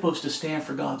 you're supposed to stand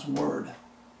for God's word.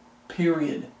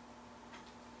 Period.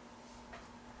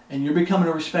 And you're becoming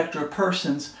a respecter of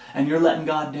persons, and you're letting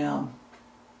God down.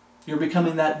 You're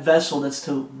becoming that vessel that's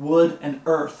to wood and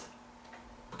earth,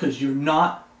 because you're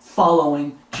not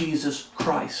following Jesus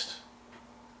Christ.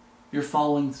 You're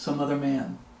following some other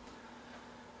man.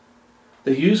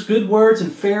 They use good words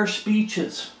and fair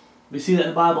speeches. We see that in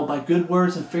the Bible, by good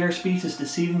words and fair speeches,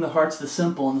 deceiving the hearts of the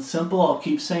simple. And the simple, I'll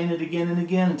keep saying it again and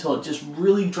again until it just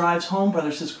really drives home,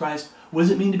 brothers and sisters Christ. What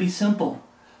does it mean to be simple?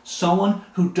 Someone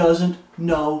who doesn't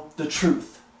know the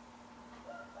truth.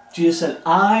 Jesus said,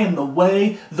 I am the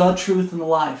way, the truth, and the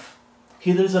life.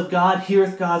 He that is of God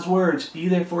heareth God's words. Ye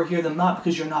therefore hear them not,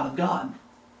 because you're not of God.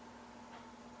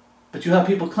 But you have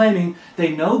people claiming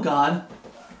they know God,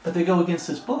 but they go against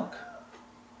this book.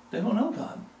 They don't know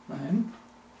God. Right?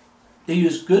 They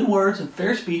use good words and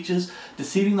fair speeches,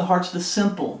 deceiving the hearts of the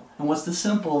simple. And what's the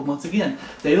simple? Once again,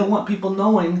 they don't want people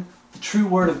knowing the true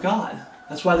word of God.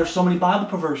 That's why there's so many Bible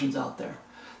perversions out there.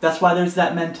 That's why there's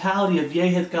that mentality of, yea,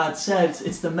 hath God said.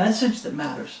 It's the message that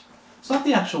matters. It's not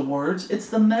the actual words, it's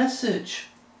the message.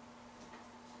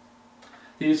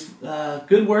 They use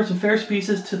good words and fair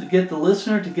speeches to get the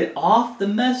listener to get off the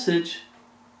message.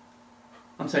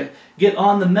 Get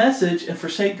on the message and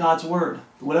forsake God's word.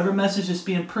 Whatever message is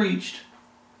being preached.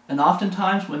 And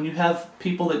oftentimes when you have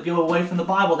people that go away from the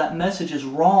Bible, that message is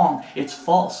wrong. It's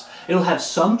false. It'll have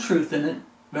some truth in it.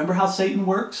 Remember how Satan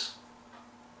works?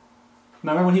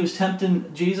 Remember when he was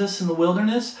tempting Jesus in the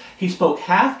wilderness? He spoke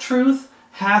half truth,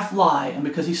 half lie. And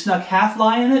because he snuck half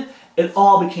lie in it, it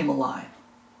all became a lie.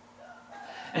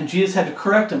 And Jesus had to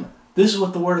correct him. This is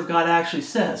what the Word of God actually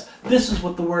says. This is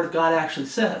what the Word of God actually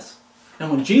says. And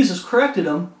when Jesus corrected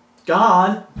him,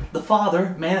 God, the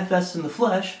Father, manifested in the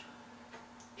flesh,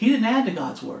 He didn't add to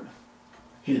God's Word.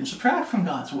 He didn't subtract from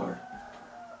God's Word.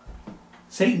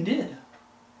 Satan did.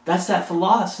 That's that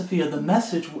philosophy of the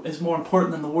message is more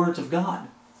important than the words of God.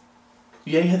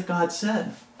 Yea, hath God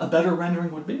said. A better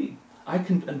rendering would be, I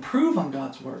can improve on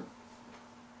God's word.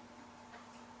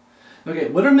 Okay,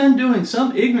 what are men doing?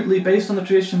 Some ignorantly based on the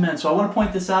tradition of men. So I want to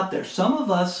point this out there. Some of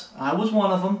us, I was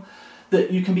one of them, that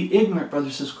you can be ignorant, brothers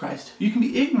and sisters Christ. You can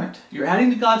be ignorant. You're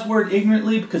adding to God's word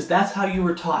ignorantly because that's how you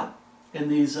were taught. In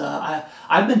these,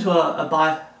 I've been to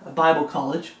a Bible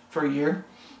college for a year.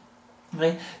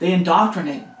 Okay? They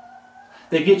indoctrinate.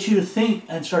 They get you to think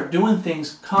and start doing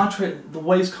things the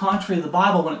ways contrary to the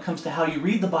Bible when it comes to how you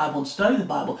read the Bible and study the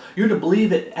Bible. You're to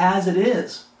believe it as it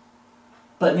is.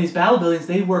 But in these Bible buildings,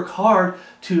 they work hard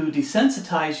to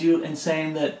desensitize you and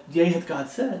saying that, yea, hath God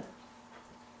said.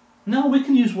 No, we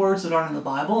can use words that aren't in the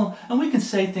Bible, and we can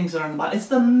say things that aren't in the Bible. It's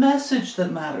the message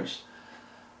that matters.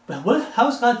 But how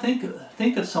does God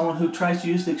think of someone who tries to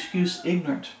use the excuse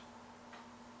ignorant?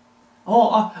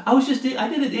 Oh, I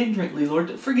did it ignorantly,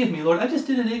 Lord. Forgive me, Lord. I just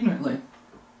did it ignorantly.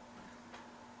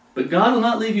 But God will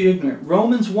not leave you ignorant.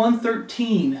 Romans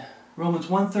 1:13. Romans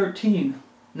 1:13.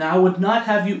 Now I would not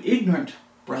have you ignorant,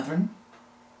 brethren.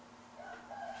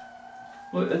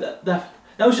 Well, that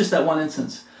was just that one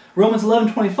instance. Romans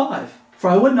 11:25. For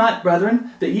I would not,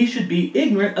 brethren, that ye should be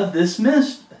ignorant of this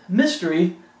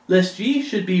mystery, lest ye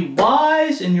should be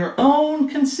wise in your own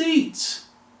conceits.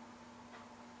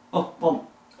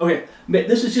 Okay,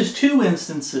 this is just two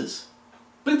instances.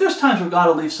 But there's times where God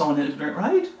will leave someone ignorant,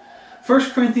 right?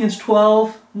 1 Corinthians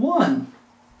 12:1.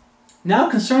 Now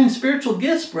concerning spiritual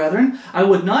gifts, brethren, I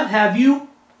would not have you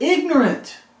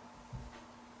ignorant.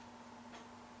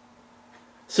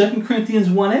 2 Corinthians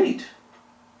 1:8.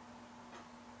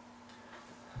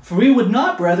 For we would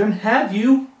not, brethren, have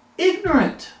you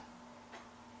ignorant.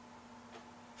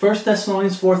 1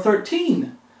 Thessalonians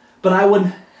 4:13. But I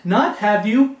would not have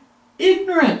you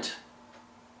ignorant.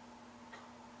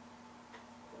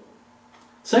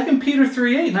 2 Peter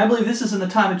 3:8, and I believe this is in the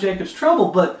time of Jacob's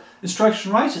trouble, but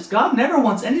instruction righteous. God never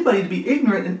wants anybody to be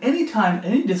ignorant in any time,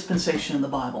 any dispensation in the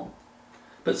Bible.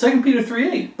 But 2 Peter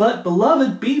 3:8, but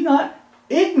beloved, be not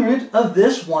ignorant of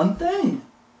this one thing.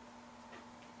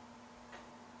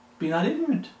 Be not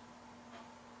ignorant.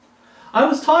 I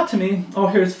was taught to me,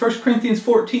 here's 1 Corinthians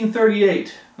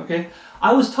 14:38. Okay,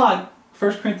 I was taught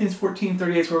 1 Corinthians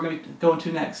 14:38 is where we're going to go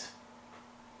into next.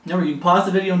 Remember, you can pause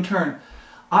the video and turn.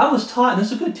 I was taught, and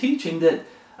this is a good teaching, that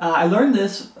I learned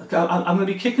this. I'm going to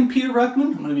be kicking Peter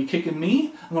Ruckman. I'm going to be kicking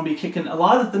me. I'm going to be kicking a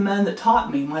lot of the men that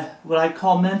taught me, what I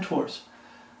call mentors,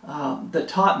 that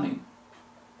taught me.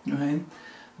 Okay?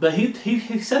 But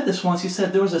he said this once. He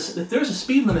said if there's a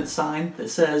speed limit sign that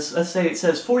says, let's say it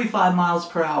says 45 miles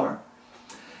per hour,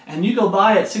 and you go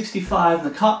by at 65 and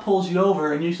the cop pulls you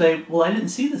over and you say, well, I didn't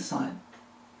see the sign.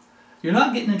 You're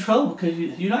not getting in trouble because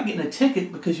you're not getting a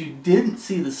ticket because you didn't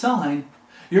see the sign.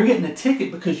 You're getting a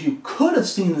ticket because you could have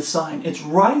seen the sign. It's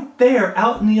right there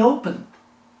out in the open.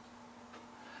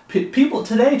 People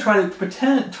today try to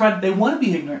pretend, they want to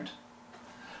be ignorant.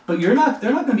 But they're not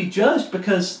going to be judged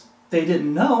because they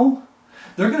didn't know.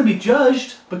 They're going to be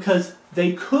judged because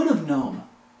they could have known.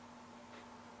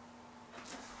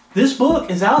 This book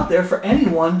is out there for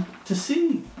anyone to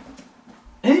see.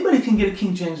 Anybody can get a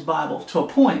King James Bible to a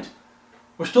point.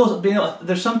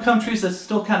 There's some countries that's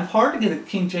still kind of hard to get a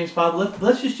King James Bible.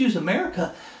 Let's just use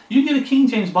America. You get a King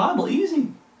James Bible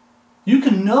easy. You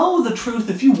can know the truth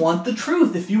if you want the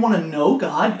truth. If you want to know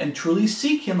God and truly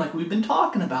seek Him like we've been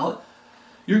talking about,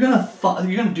 you're gonna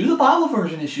do the Bible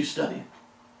version issue study.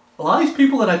 A lot of these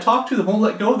people that I talk to that won't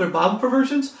let go of their Bible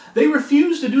perversions, they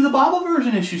refuse to do the Bible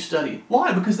version issue study.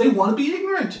 Why? Because they want to be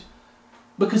ignorant.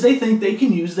 Because they think they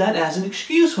can use that as an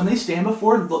excuse when they stand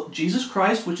before Jesus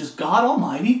Christ, which is God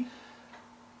Almighty,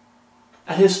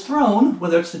 at His throne,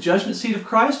 whether it's the judgment seat of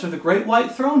Christ or the great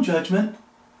white throne judgment.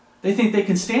 They think they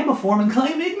can stand before Him and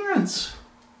claim ignorance.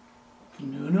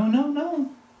 No, no, no,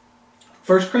 no.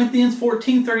 1 Corinthians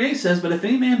 14:38 says, but if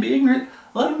any man be ignorant,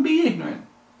 let him be ignorant.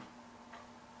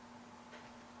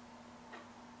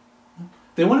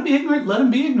 They want to be ignorant, let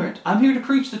them be ignorant. I'm here to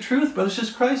preach the truth, brothers and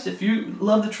sisters in Christ. If you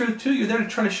love the truth too, you're there to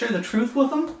try to share the truth with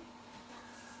them.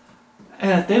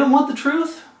 And if they don't want the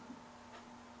truth,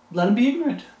 let them be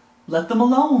ignorant. Let them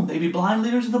alone. They be blind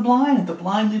leaders of the blind. If the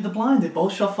blind lead the blind, they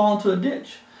both shall fall into a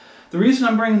ditch. The reason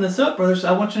I'm bringing this up, brothers,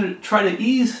 I want you to try to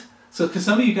ease, because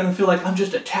some of you are going to feel like I'm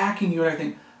just attacking you and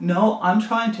everything. No, I'm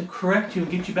trying to correct you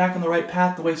and get you back on the right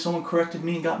path the way someone corrected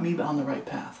me and got me on the right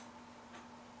path.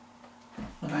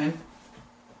 Okay?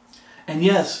 And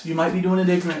yes, you might be doing it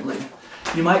ignorantly.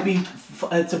 You might be,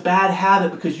 it's a bad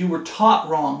habit because you were taught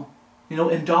wrong. You know,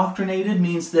 indoctrinated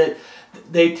means that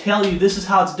they tell you this is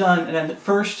how it's done, and then the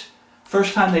first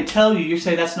time they tell you, you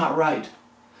say that's not right.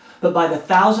 But by the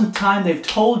 1,000th time they've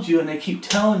told you and they keep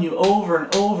telling you over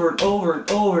and over and over and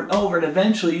over and over, and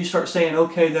eventually you start saying,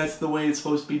 okay, that's the way it's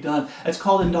supposed to be done. It's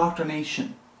called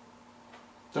indoctrination.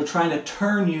 They're trying to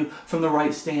turn you from the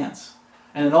right stance.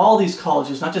 And in all these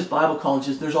colleges, not just Bible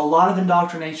colleges, there's a lot of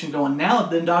indoctrination going. Now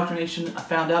the indoctrination, I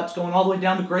found out, is going all the way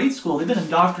down to grade school. They've been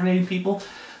indoctrinating people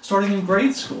starting in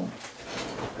grade school.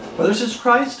 Brothers and sisters in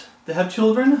Christ, they have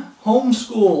children,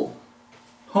 homeschool.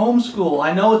 Homeschool.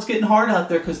 I know it's getting hard out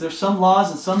there because there's some laws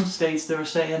in some states that are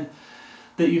saying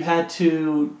that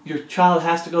your child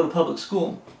has to go to public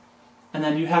school. And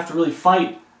then you have to really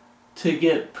fight to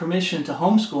get permission to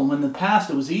homeschool. When in the past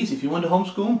it was easy. If you wanted to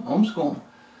homeschool, homeschool them.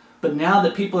 But now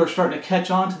that people are starting to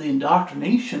catch on to the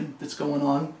indoctrination that's going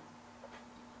on,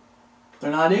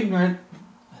 they're not ignorant,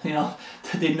 you know,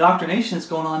 to the indoctrination that's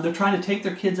going on. They're trying to take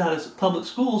their kids out of public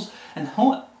schools and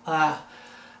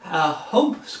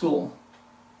homeschool.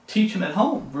 Teach them at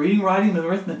home, reading, writing, and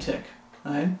arithmetic.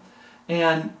 Right?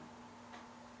 And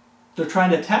they're trying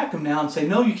to attack them now and say,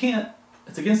 no, you can't.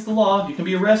 It's against the law. You can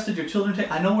be arrested. Your children take.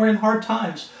 I know we're in hard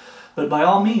times, but by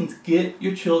all means, get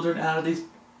your children out of the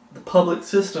public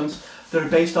systems that are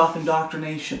based off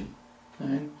indoctrination.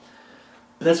 Right?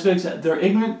 But that's a good example. They're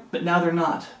ignorant, but now they're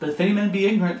not. But if any man be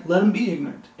ignorant, let him be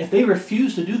ignorant. If they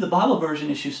refuse to do the Bible version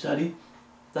issue study,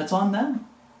 that's on them.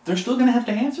 They're still going to have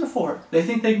to answer for it. They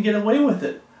think they can get away with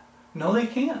it. No, they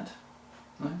can't.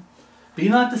 Right? Be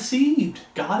not deceived.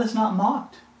 God is not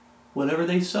mocked. Whatever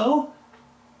they sow,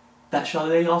 that shall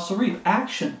they also reap.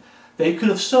 Action. They could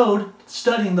have sowed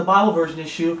studying the Bible version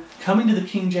issue, coming to the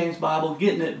King James Bible,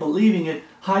 getting it, believing it,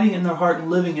 hiding it in their heart and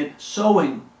living it,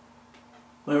 sowing.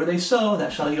 Whatever they sow,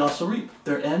 that shall ye also reap.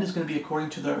 Their end is going to be according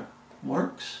to their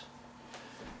works.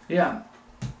 Yeah.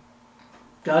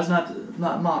 God's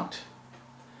not mocked.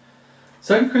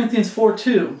 2 Corinthians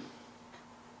 4:2.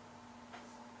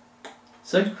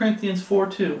 2 Corinthians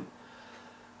 4:2.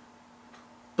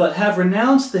 But have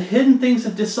renounced the hidden things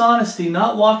of dishonesty,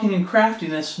 not walking in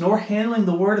craftiness, nor handling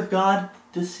the word of God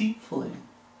deceitfully,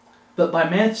 but by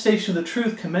manifestation of the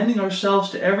truth, commending ourselves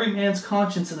to every man's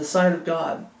conscience in the sight of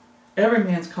God. Every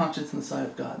man's conscience in the sight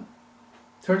of God.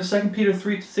 Turn to 2 Peter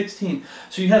 3:16.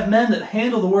 So you have men that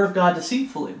handle the word of God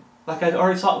deceitfully. Like I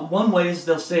already saw, one way is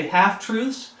they'll say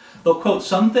half-truths. They'll quote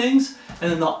some things,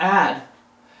 and then they'll add.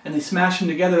 And they smash them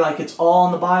together like it's all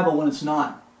in the Bible when it's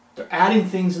not. They're adding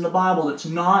things in the Bible that's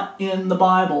not in the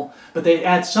Bible. But they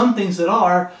add some things that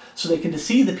are, so they can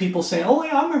deceive the people saying, oh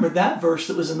yeah, I remember that verse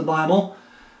that was in the Bible.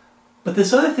 But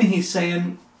this other thing he's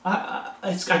saying, I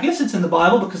guess it's in the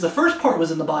Bible because the first part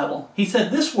was in the Bible. He said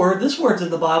this word's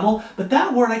in the Bible, but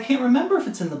that word I can't remember if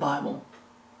it's in the Bible.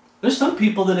 There's some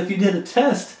people that if you did a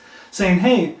test saying,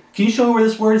 hey, can you show me where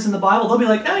this word is in the Bible? They'll be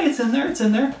like, hey, it's in there, it's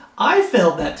in there. I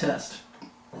failed that test.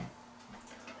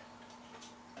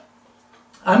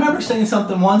 I remember saying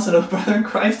something once and a brother in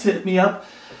Christ hit me up.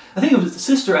 I think it was a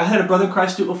sister. I had a brother in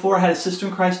Christ do it before. I had a sister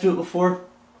in Christ do it before.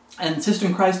 And Sister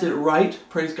in Christ did it right,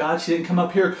 praise God. She didn't come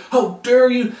up here, how dare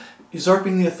you,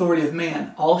 usurping the authority of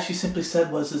man. All she simply said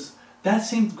was, that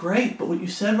seemed great, but what you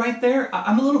said right there,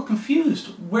 I'm a little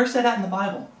confused. Where's that at in the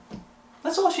Bible?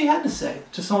 That's all she had to say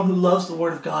to someone who loves the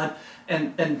Word of God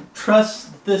and trusts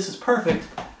that this is perfect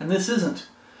and this isn't.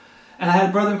 And I had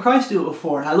a brother in Christ do it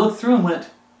before, and I looked through and went,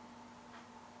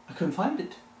 I couldn't find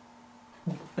it.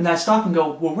 And I stop and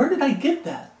go, well, where did I get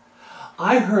that?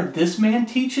 I heard this man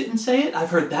teach it and say it. I've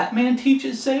heard that man teach it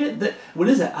and say it. What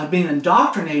is that? I've been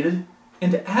indoctrinated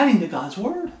into adding to God's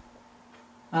Word.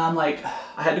 And I'm like,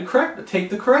 I had to take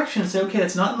the correction and say, okay,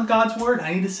 that's not in the God's Word.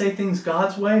 I need to say things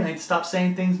God's way. I need to stop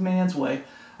saying things man's way.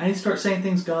 I need to start saying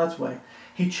things God's way.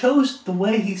 He chose the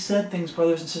way he said things,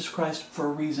 brothers and sisters of Christ, for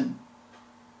a reason.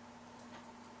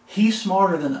 He's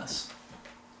smarter than us.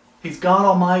 He's God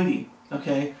Almighty,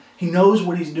 okay? He knows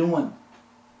what he's doing.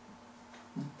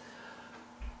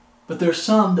 But there's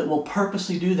some that will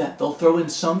purposely do that. They'll throw in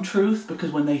some truth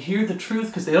because when they hear the truth,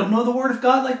 because they don't know the Word of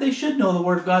God like they should know the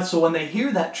Word of God, so when they hear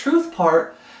that truth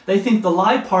part, they think the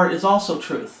lie part is also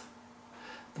truth.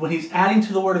 When he's adding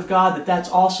to the Word of God, that's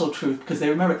also truth because they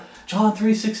remember John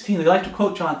 3:16. They like to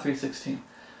quote John 3:16.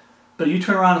 But you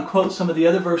turn around and quote some of the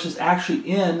other verses actually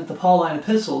in the Pauline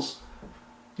epistles,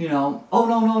 you know, oh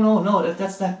no,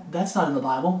 that's not in the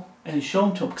Bible. And you show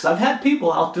them to them. Because I've had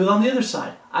people, I'll do it on the other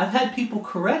side. I've had people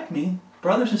correct me,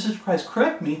 brothers and sisters of Christ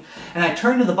correct me, and I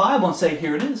turn to the Bible and say,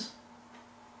 here it is.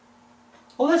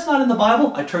 Oh, that's not in the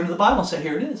Bible. I turn to the Bible and say,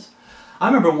 here it is. I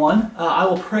remember one, I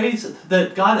will praise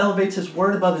that God elevates His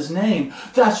Word above His name.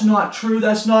 That's not true.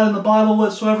 That's not in the Bible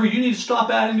whatsoever. You need to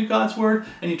stop adding to God's Word.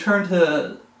 And you turn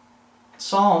to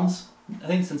Psalms, I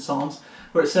think it's in Psalms,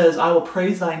 where it says, I will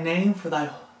praise thy name for thy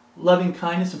loving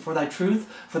kindness and for thy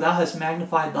truth, for thou hast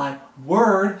magnified thy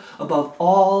word above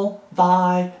all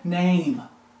thy name.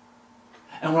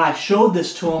 And when I showed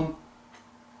this to him,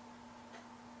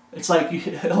 it's like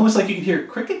almost like you could hear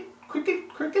cricket, cricket,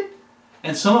 cricket.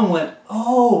 And someone went,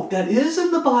 oh, that is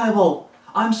in the Bible.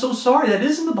 I'm so sorry, that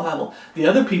is in the Bible. The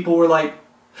other people were like,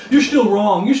 you're still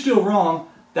wrong, you're still wrong.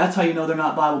 That's how you know they're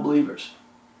not Bible believers.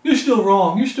 You're still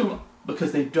wrong, you're still wrong.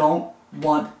 Because they don't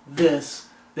want this,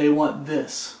 they want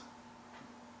this.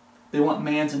 They want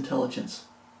man's intelligence.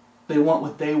 They want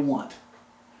what they want.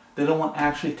 They don't want to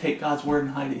actually take God's Word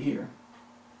and hide it here.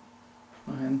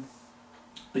 Okay?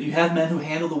 But you have men who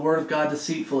handle the Word of God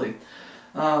deceitfully.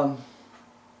 We'll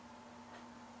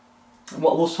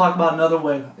talk about another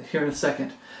way here in a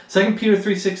second. 2 Peter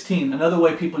 3:16, another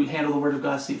way people handle the Word of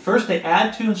God deceitfully. First, they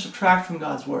add to and subtract from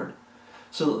God's Word.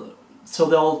 So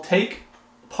they'll take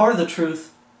part of the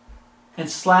truth and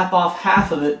slap off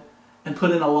half of it and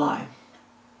put in a lie.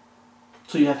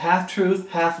 So you have half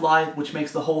truth, half lie, which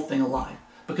makes the whole thing a lie.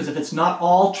 Because if it's not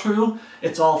all true,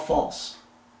 it's all false.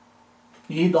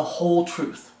 You need the whole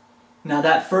truth. Now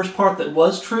that first part that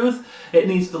was truth, it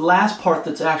needs the last part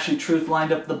that's actually truth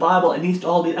lined up in the Bible. It needs to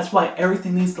all be, that's why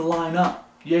everything needs to line up.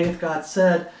 Yea, if God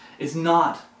said, is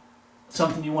not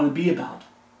something you want to be about.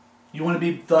 You want to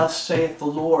be, thus saith the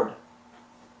Lord.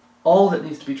 All of it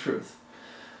needs to be truth.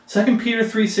 2 Peter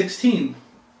 3:16.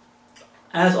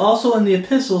 As also in the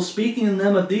epistles, speaking in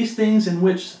them of these things in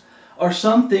which are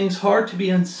some things hard to be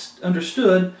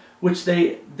understood, which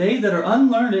they that are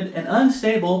unlearned and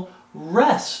unstable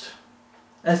wrest,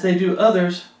 as they do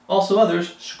others,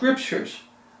 scriptures,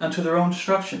 unto their own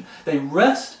destruction. They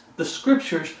wrest the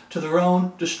scriptures to their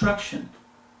own destruction.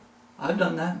 I've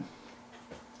done that.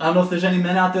 I don't know if there's any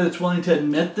men out there that's willing to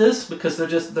admit this because they're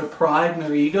just their pride and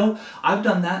their ego. I've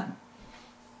done that.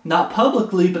 Not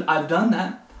publicly, but I've done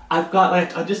that.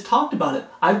 Like I just talked about it.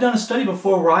 I've done a study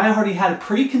before where I already had a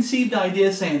preconceived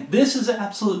idea saying this is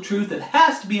absolute truth. It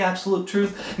has to be absolute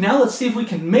truth. Now let's see if we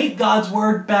can make God's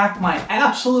word back my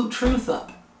absolute truth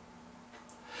up.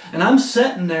 And I'm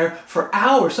sitting there for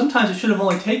hours. Sometimes it should have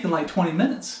only taken like 20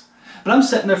 minutes. But I'm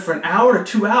sitting there for an hour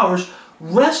to 2 hours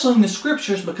wrestling the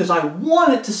scriptures because I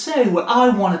want it to say what I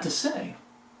want it to say.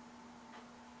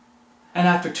 And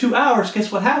after 2 hours,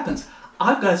 guess what happens?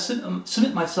 I've got to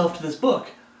submit myself to this book.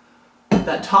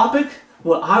 That topic,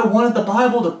 what I wanted the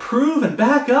Bible to prove and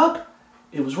back up,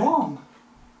 it was wrong.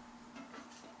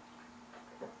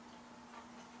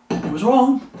 It was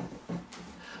wrong.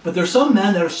 But there's some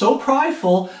men that are so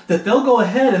prideful that they'll go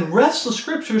ahead and wrest the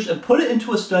scriptures and put it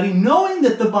into a study knowing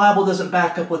that the Bible doesn't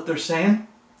back up what they're saying.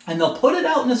 And they'll put it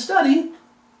out in a study.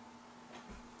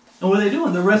 And what are they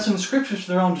doing? They're wresting the scriptures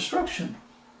to their own destruction.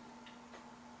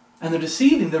 And they're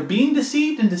deceiving. They're being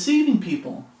deceived and deceiving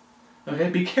people.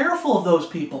 Okay, be careful of those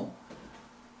people.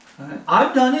 Right?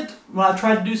 I've done it when I've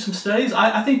tried to do some studies.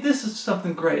 I think this is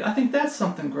something great. I think that's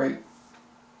something great.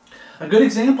 A good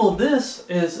example of this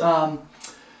is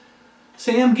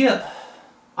Sam Gipp.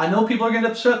 I know people are going to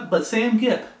get upset, but Sam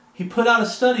Gipp, he put out a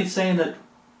study saying that,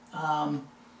 try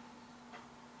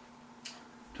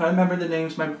to remember the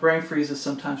names, my brain freezes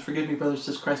sometimes, forgive me brothers and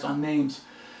sisters Christ on names,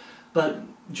 but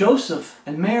Joseph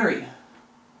and Mary,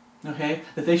 okay,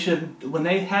 that they should, when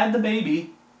they had the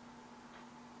baby,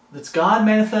 that's God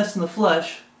manifest in the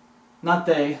flesh, not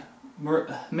they,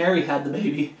 Mary had the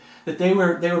baby, that they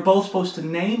were both supposed to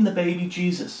name the baby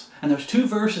Jesus. And there's 2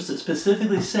 verses that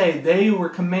specifically say they were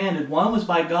commanded. One was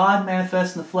by God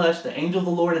manifest in the flesh, the angel of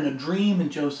the Lord in a dream in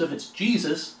Joseph, it's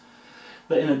Jesus,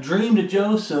 but in a dream to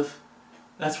Joseph,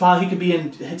 that's why he could be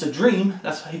in, it's a dream,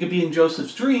 that's why he could be in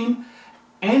Joseph's dream,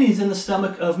 and he's in the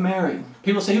stomach of Mary.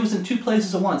 People say he was in 2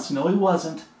 places at once. No, he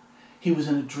wasn't. He was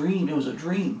in a dream. It was a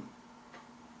dream.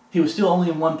 He was still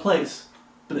only in one place,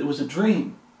 but it was a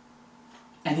dream.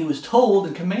 And he was told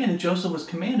and commanded, Joseph was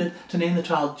commanded to name the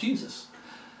child Jesus.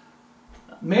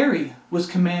 Mary was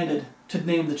commanded to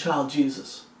name the child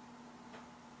Jesus.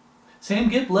 Sam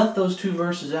Gipp left those 2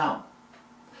 verses out.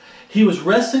 He was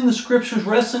wrestling the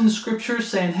scriptures,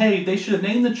 saying, hey, they should have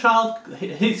named the child.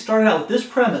 He started out with this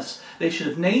premise. They should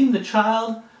have named the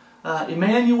child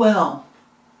Emmanuel.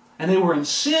 And they were in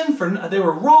sin, they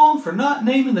were wrong for not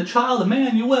naming the child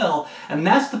Emmanuel. And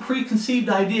that's the preconceived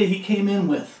idea he came in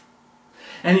with.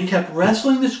 And he kept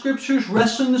wrestling the scriptures,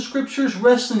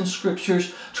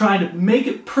 trying to make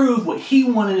it prove what he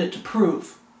wanted it to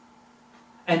prove.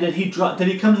 And did he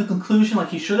come to the conclusion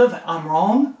like he should have, I'm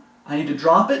wrong? I need to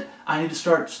drop it. I need to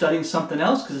start studying something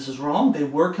else because this is wrong. They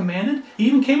were commanded. He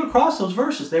even came across those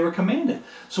verses. They were commanded.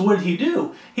 So what did he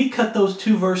do? He cut those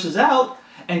 2 verses out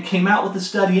and came out with the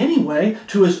study anyway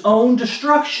to his own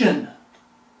destruction.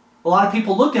 A lot of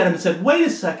people looked at him and said, wait a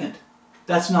second.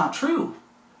 That's not true.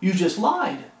 You just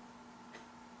lied.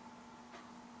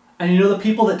 And you know the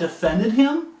people that defended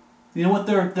him? You know what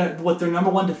their number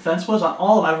 1 defense was on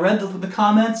all of it? I read the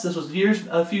comments. This was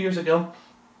a few years ago.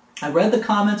 I read the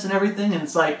comments and everything, and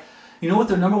it's like, you know what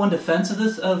their number 1 defense of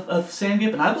this, of Sam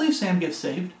Gipp? And I believe Sam Gipp's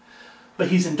saved, but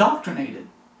he's indoctrinated.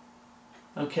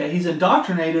 Okay, he's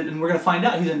indoctrinated, and we're going to find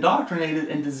out he's indoctrinated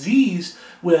and diseased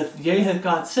with, yea, hath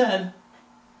God said,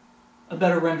 a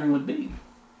better rendering would be.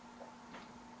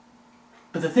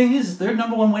 But the thing is, their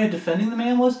number 1 way of defending the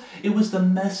man was, it was the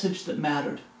message that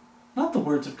mattered. Not the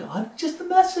words of God, just the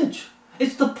message.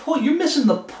 It's the point. You're missing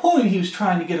the point he was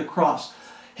trying to get across.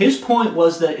 His point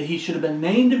was that he should have been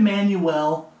named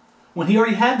Emmanuel when he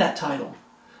already had that title.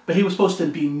 But he was supposed to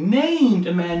be named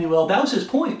Emmanuel. That was his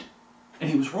point. And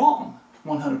he was wrong,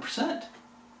 100%.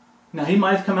 Now, he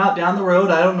might have come out down the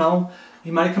road, I don't know.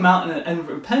 He might have come out and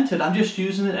repented. I'm just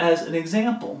using it as an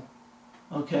example,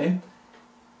 okay,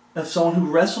 of someone who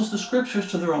wrestles the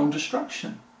scriptures to their own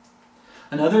destruction.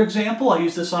 Another example, I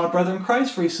used this on a brother in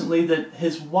Christ recently, that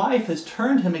his wife has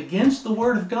turned him against the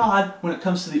Word of God when it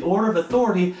comes to the order of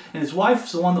authority, and his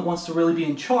wife's the one that wants to really be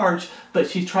in charge, but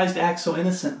she tries to act so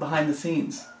innocent behind the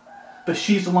scenes. But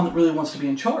she's the one that really wants to be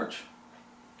in charge.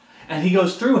 And he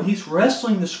goes through and he's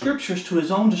wrestling the scriptures to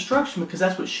his own destruction because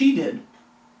that's what she did. And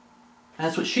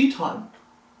that's what she taught him.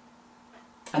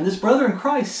 And this brother in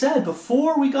Christ said,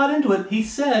 before we got into it, he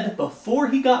said, before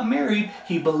he got married,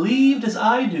 he believed as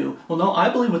I do. Well, no, I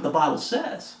believe what the Bible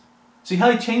says. See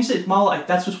how he changed it? It's more like,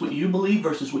 that's just what you believe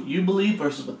versus what you believe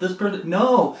what this person...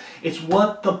 No, it's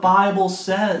what the Bible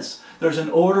says. There's an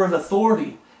order of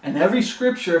authority. And every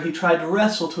scripture he tried to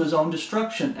wrestle to his own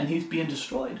destruction, and he's being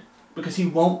destroyed because he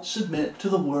won't submit to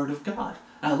the Word of God.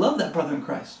 And I love that, brother in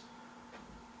Christ.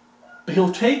 But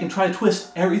he'll take and try to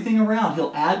twist everything around.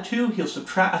 He'll add to, he'll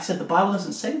subtract. I said the Bible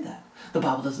doesn't say that. The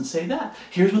Bible doesn't say that.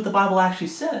 Here's what the Bible actually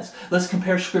says. Let's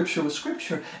compare Scripture with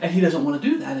Scripture. And he doesn't want to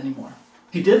do that anymore.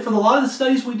 He did for a lot of the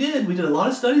studies we did. We did a lot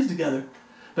of studies together.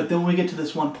 But then when we get to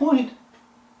this one point,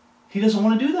 he doesn't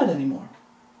want to do that anymore.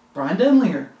 Brian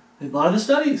Denlinger did a lot of the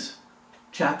studies.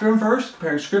 Chapter and verse,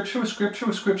 comparing Scripture with Scripture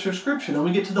with Scripture with Scripture. Then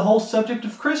we get to the whole subject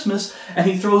of Christmas, and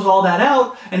he throws all that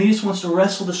out, and he just wants to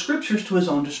wrestle the Scriptures to his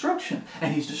own destruction.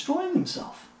 And he's destroying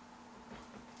himself.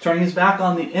 Turning his back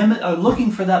on looking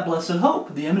for that blessed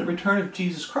hope, the imminent return of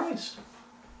Jesus Christ.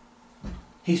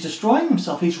 He's destroying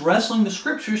himself. He's wrestling the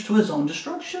Scriptures to his own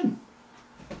destruction.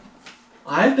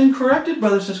 I've been corrected,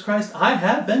 brothers and sisters Christ. I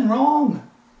have been wrong.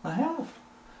 I have.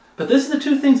 But this is the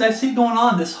two things I see going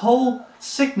on. This whole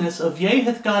sickness of, yea,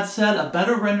 hath God said, a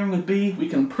better rendering would be, we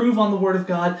can improve on the Word of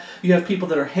God. You have people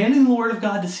that are handing the Word of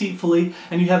God deceitfully,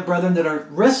 and you have brethren that are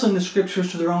wrestling the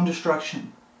Scriptures to their own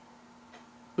destruction.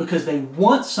 Because they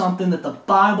want something that the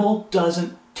Bible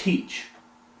doesn't teach.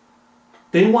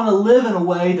 They want to live in a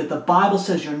way that the Bible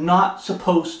says you're not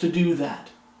supposed to do that.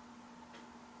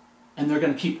 And they're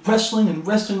going to keep wrestling and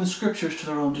wrestling the Scriptures to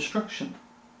their own destruction.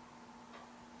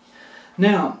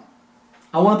 Now,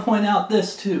 I want to point out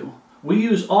this too. We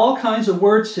use all kinds of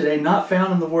words today not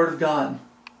found in the Word of God.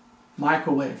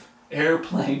 Microwave,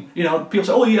 airplane. You know, people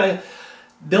say, oh yeah,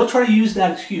 they'll try to use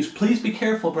that excuse. Please be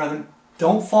careful, brethren.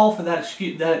 Don't fall for that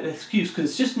excuse because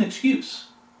it's just an excuse.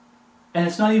 And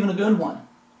it's not even a good one.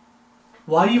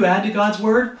 Why do you add to God's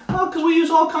Word? Oh, because we use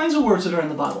all kinds of words that are in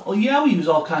the Bible. Oh yeah, we use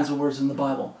all kinds of words in the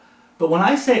Bible. But when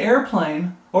I say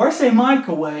airplane, or I say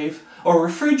microwave, or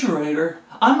refrigerator,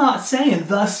 I'm not saying,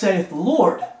 thus saith the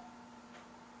Lord.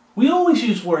 We always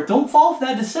use words. Don't fall for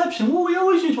that deception. Well, we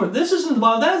always use words. This isn't the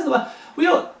Bible, that is the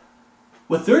Bible.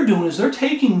 What they're doing is they're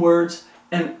taking words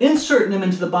and inserting them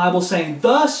into the Bible saying,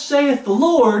 thus saith the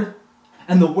Lord,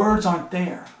 and the words aren't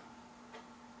there.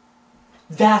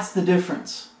 That's the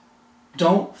difference.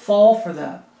 Don't fall for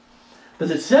that. The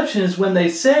deception is when they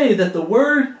say that the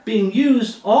word being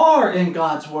used are in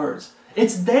God's words.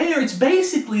 It's there. It's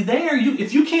basically there.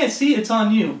 If you can't see it, it's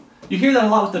on you. You hear that a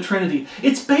lot with the Trinity.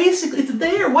 It's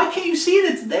there. Why can't you see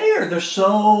it? It's there. They're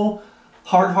so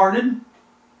hard-hearted,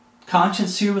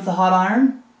 conscience seared with a hot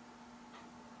iron,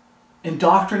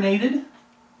 indoctrinated,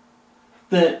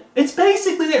 that it's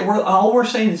basically there. All we're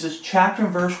saying is this chapter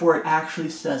and verse where it actually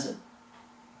says it.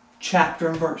 Chapter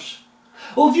and verse.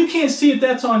 Well, if you can't see it,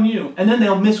 that's on you. And then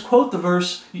they'll misquote the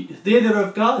verse, they that are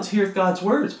of God heareth God's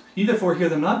words. You therefore hear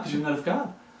them not, because you're not of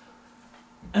God.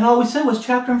 And all we said was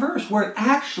chapter and verse, where it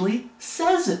actually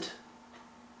says it.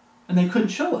 And they couldn't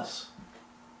show us.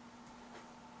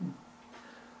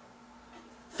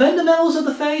 Fundamentals of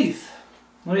the faith.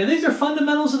 Oh yeah, these are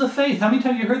fundamentals of the faith. How many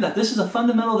times have you heard that? This is a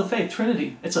fundamental of the faith,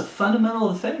 Trinity. It's a fundamental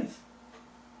of the faith.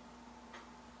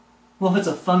 Well, if it's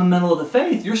a fundamental of the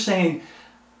faith, you're saying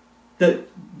that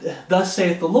thus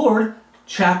saith the Lord,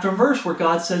 chapter and verse where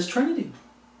God says Trinity.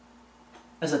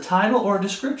 As a title or a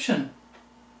description.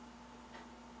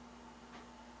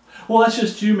 Well, that's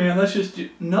just you, man. That's just you.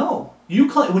 No.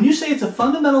 When you say it's a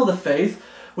fundamental of the faith,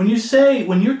 when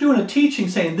you're doing a teaching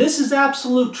saying this is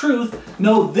absolute truth,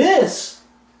 no, this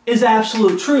is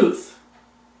absolute truth.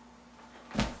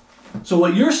 So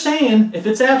what you're saying, if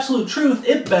it's absolute truth,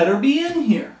 it better be in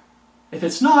here. If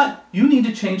it's not, you need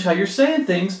to change how you're saying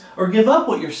things or give up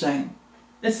what you're saying.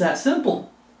 It's that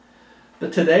simple.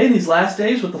 But today, in these last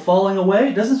days with the falling away,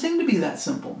 it doesn't seem to be that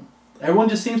simple. Everyone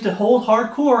just seems to hold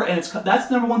hardcore, and that's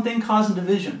the number one thing causing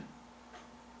division.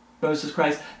 Brothers and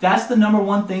Christ, that's the number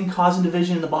one thing causing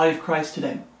division in the body of Christ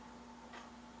today.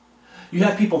 You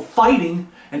have people fighting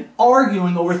and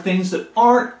arguing over things that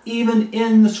aren't even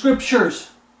in the Scriptures.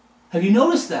 Have you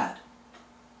noticed that?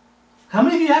 How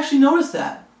many of you actually noticed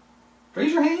that?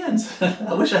 Raise your hands.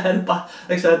 I wish I had, like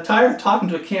I said, I'm tired of talking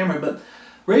to a camera, but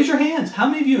raise your hands. How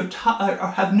many of you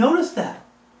have noticed that?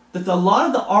 That a lot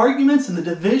of the arguments and the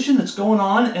division that's going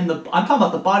on, I'm talking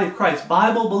about the body of Christ,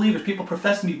 Bible believers, people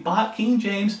professing to be King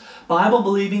James, Bible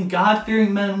believing,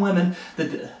 God-fearing men and women,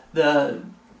 the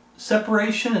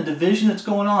separation and division that's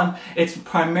going on, it's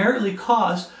primarily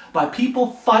caused by people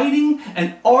fighting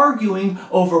and arguing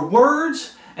over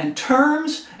words and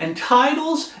terms and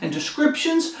titles and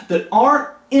descriptions that aren't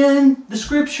in the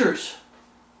Scriptures.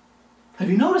 Have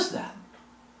you noticed that?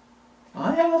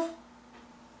 I have.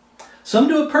 Some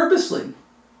do it purposely.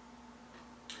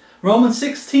 Romans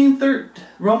 16,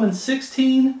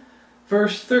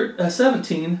 Verse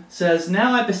 17 says,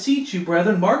 "Now I beseech you,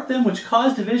 brethren, mark them which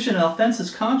cause division and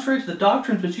offenses contrary to the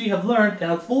doctrines which ye have learned,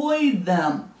 and avoid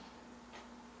them.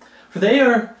 For they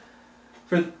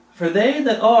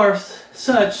that are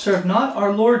such serve not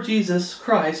our Lord Jesus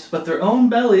Christ, but their own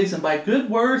bellies, and by good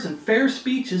words and fair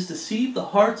speeches deceive the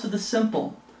hearts of the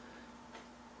simple.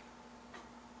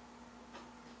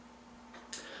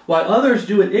 While others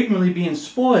do it ignorantly, being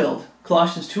spoiled."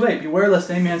 Colossians 2:8, "Beware lest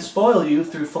any man spoil you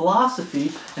through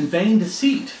philosophy and vain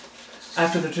deceit,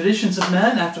 after the traditions of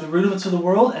men, after the rudiments of the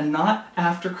world, and not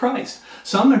after Christ."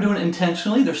 Some are doing it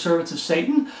intentionally, they're servants of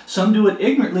Satan. Some do it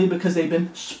ignorantly because they've been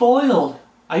spoiled.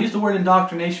 I use the word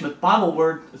indoctrination, but the Bible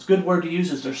word, it's a good word to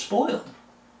use, is they're spoiled.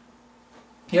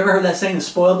 You ever heard that saying, the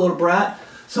spoiled little brat?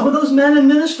 Some of those men in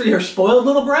ministry are spoiled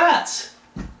little brats.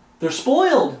 They're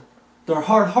spoiled. They're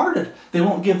hard-hearted. They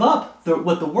won't give up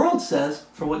what the world says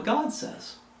for what God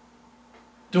says.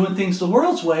 Doing things the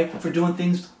world's way for doing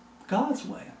things God's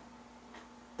way.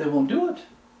 They won't do it.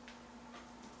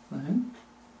 Right?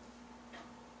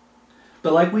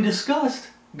 But like we discussed,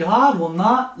 God will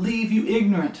not leave you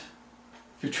ignorant.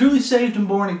 If you're truly saved and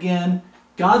born again,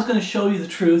 God's going to show you the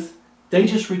truth. They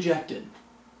just reject it.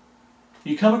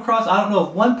 You come across, I don't know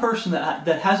of one person that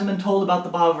hasn't been told about the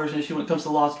Bible version issue when it comes to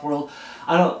the lost world.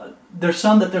 There's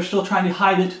some that they're still trying to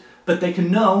hide it, but they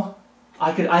can know.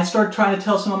 I started trying to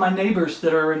tell some of my neighbors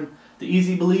that are in the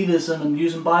easy believism and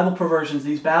using Bible perversions,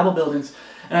 these Babel buildings,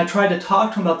 and I tried to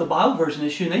talk to them about the Bible version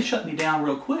issue, and they shut me down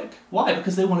real quick. Why?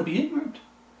 Because they want to be ignorant.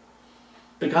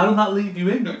 But God will not leave you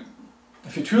ignorant.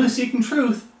 If you're truly seeking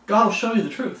truth, God will show you the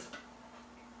truth.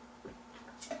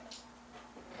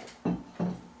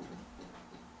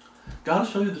 God will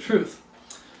show you the truth.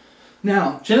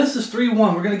 Now, Genesis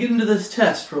 3:1, we're going to get into this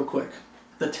test real quick.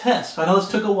 The test. I know this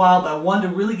took a while, but I wanted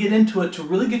to really get into it, to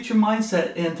really get your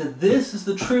mindset into this is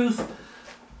the truth.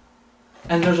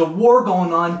 And there's a war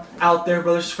going on out there,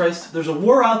 brothers and sisters. There's a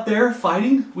war out there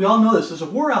fighting. We all know this. There's a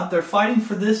war out there fighting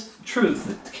for this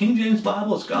truth. The King James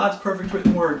Bible is God's perfect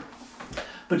written word.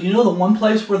 But do you know the one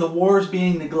place where the war is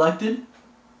being neglected?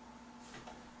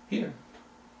 Here.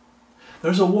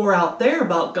 There's a war out there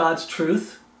about God's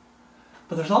truth,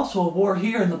 but there's also a war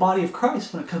here in the body of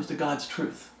Christ when it comes to God's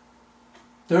truth.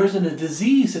 There isn't a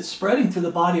disease that's spreading through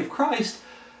the body of Christ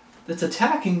that's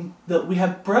attacking, that we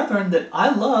have brethren that I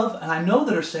love and I know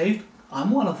that are saved.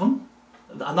 I'm one of them.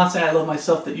 I'm not saying I love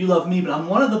myself that you love me, but I'm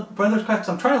one of the brothers of Christ.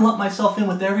 I'm trying to lump myself in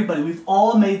with everybody. We've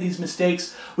all made these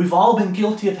mistakes. We've all been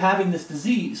guilty of having this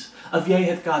disease of yea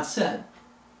hath God said.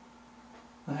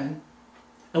 Okay?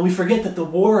 And we forget that the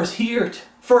war is here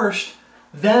first,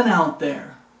 then out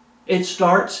there. It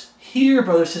starts here,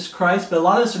 brothers and sisters Christ, but a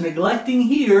lot of us are neglecting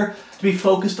here to be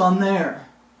focused on there.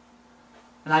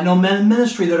 And I know men in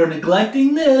ministry that are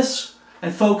neglecting this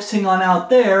and focusing on out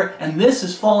there, and this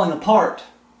is falling apart.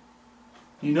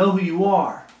 You know who you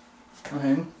are.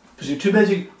 Okay? Because you're too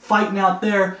busy fighting out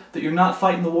there that you're not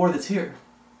fighting the war that's here.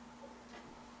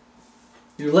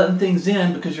 You're letting things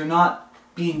in because you're not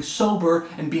being sober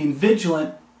and being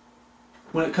vigilant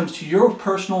when it comes to your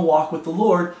personal walk with the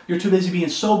Lord. You're too busy being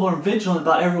sober and vigilant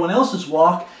about everyone else's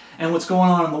walk and what's going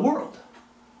on in the world.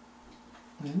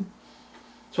 Okay?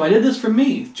 So I did this for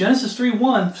me. Genesis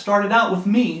 3:1 started out with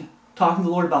me talking to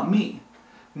the Lord about me.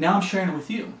 Now I'm sharing it with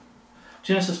you.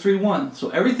 Genesis 3:1.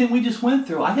 So everything we just went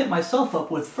through, I hit myself up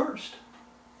with first.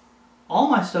 All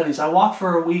my studies, I walked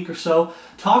for a week or so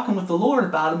talking with the Lord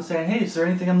about them, saying, hey, is there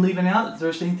anything I'm leaving out? Is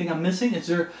there anything I'm missing?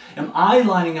 Am I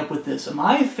lining up with this? Am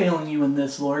I failing you in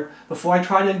this, Lord? Before I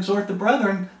try to exhort the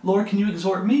brethren, Lord, can you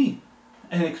exhort me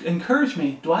and encourage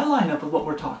me? Do I line up with what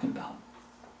we're talking about?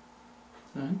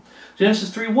 Right.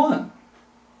 Genesis 3:1.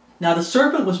 Now the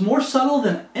serpent was more subtle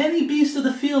than any beast of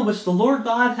the field which the Lord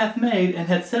God hath made, and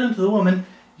had said unto the woman,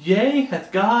 Yea,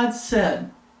 hath God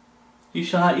said, Ye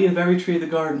shall not eat of every tree of the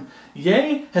garden.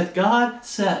 Yea, hath God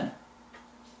said.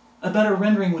 A better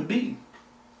rendering would be.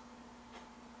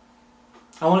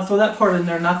 I want to throw that part in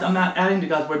there. I'm not adding to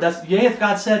God's word. That's yea, hath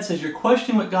God said says you're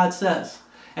questioning what God says.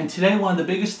 And today one of the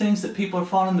biggest things that people are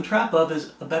falling in the trap of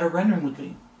is a better rendering would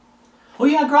be. Oh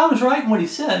yeah, God was right in what he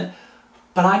said,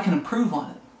 but I can improve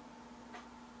on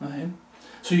it. Okay?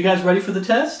 So you guys ready for the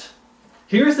test?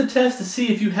 Here's the test to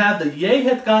see if you have the yea,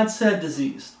 hath God said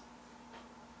disease.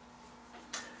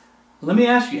 Let me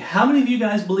ask you, how many of you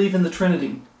guys believe in the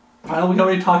Trinity? I know we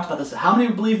already talked about this. How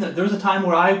many believe that? There was a time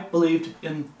where I believed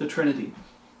in the Trinity.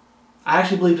 I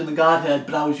actually believed in the Godhead,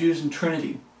 but I was using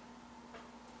Trinity.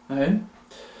 Okay?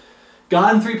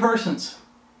 God in three persons.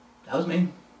 That was me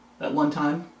at one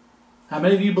time. How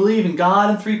many of you believe in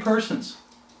God in three persons?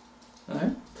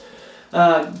 Okay?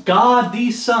 God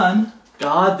the Son,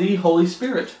 God the Holy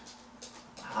Spirit.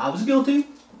 I was guilty.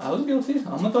 I was guilty. I'm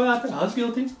going to throw it out there. I was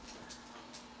guilty.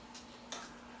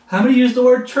 How many use the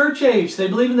word church age? They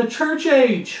believe in the church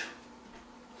age.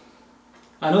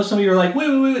 I know some of you are like,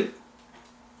 wait.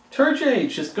 Church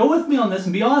age. Just go with me on this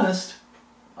and be honest.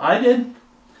 I did.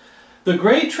 The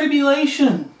Great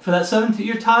Tribulation for that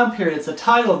 70-year time period. It's the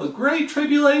title of the Great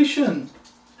Tribulation.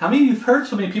 How many of you have heard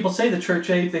so many people say the church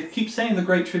age? They keep saying the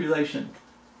Great Tribulation.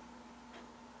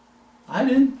 I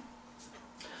did.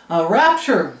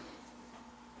 Rapture.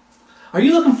 Are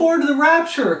you looking forward to the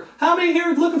rapture? How many here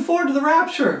are looking forward to the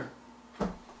rapture?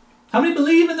 How many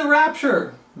believe in the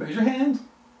rapture? Raise your hand.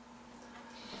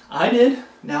 I did.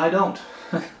 Now I don't.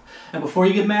 And before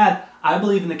you get mad, I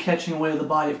believe in the catching away of the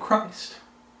body of Christ.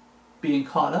 Being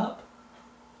caught up.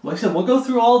 Like I said, we'll go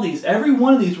through all these. Every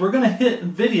one of these we're going to hit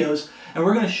in videos, and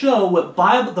we're going to show what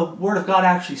the Word of God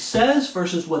actually says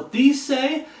versus what these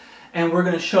say, and we're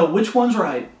going to show which one's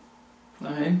right.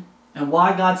 Okay? And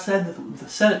why God said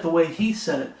it the way He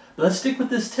said it. But let's stick with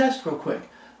this test real quick.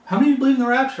 How many of you believe in the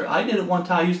rapture? I did at one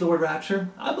time. I used the word rapture.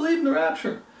 I believe in the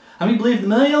rapture. How many believe in the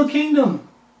millennial kingdom?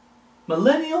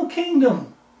 Millennial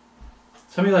kingdom.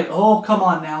 Some of you are like, oh, come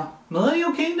on now.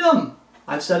 Millennial kingdom.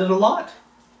 I've said it a lot.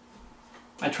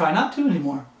 I try not to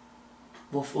anymore.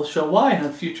 We'll show why in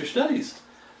the future studies.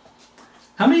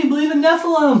 How many believe in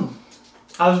Nephilim?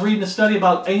 I was reading a study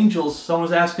about angels. Someone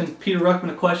was asking Peter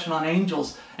Ruckman a question on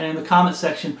angels. And in the comment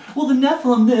section, well, the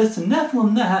Nephilim this and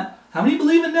Nephilim that. How many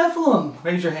believe in Nephilim?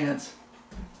 Raise your hands.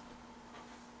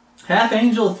 Half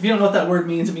angel, if you don't know what that word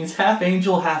means, it means half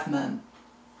angel, half men.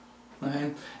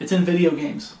 Okay? It's in video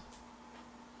games.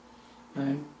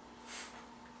 Okay?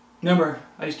 Remember,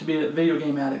 I used to be a video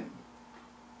game addict.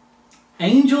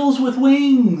 Angels with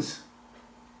wings.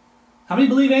 How many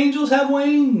believe angels have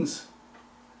wings?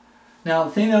 Now,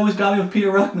 the thing that always got me with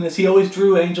Peter Ruckman is he always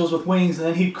drew angels with wings, and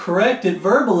then he'd correct it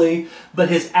verbally, but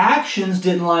his actions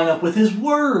didn't line up with his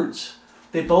words.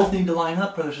 They both need to line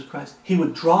up, brothers of Christ. He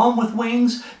would draw them with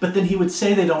wings, but then he would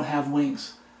say they don't have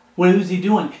wings. What was he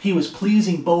doing? He was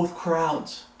pleasing both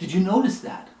crowds. Did you notice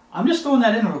that? I'm just throwing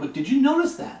that in real quick. Did you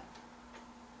notice that?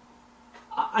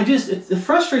 It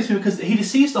frustrates me because he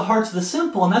deceives the hearts of the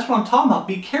simple, and that's what I'm talking about.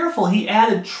 Be careful. He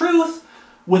added truth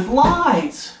with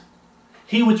lies.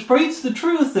 He would preach the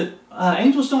truth that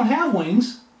angels don't have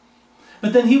wings,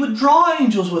 but then he would draw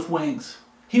angels with wings.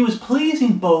 He was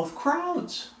pleasing both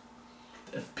crowds.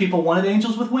 If people wanted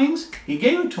angels with wings, he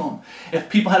gave it to them. If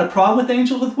people had a problem with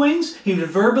angels with wings, he would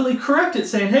verbally correct it,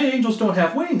 saying, hey, angels don't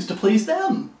have wings, to please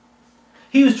them.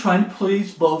 He was trying to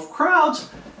please both crowds.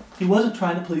 He wasn't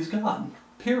trying to please God,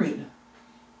 period.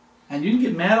 And you can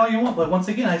get mad all you want, but once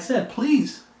again, I said,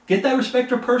 please, get that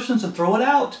respect of persons and throw it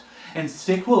out. And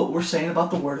stick with what we're saying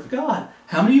about the Word of God.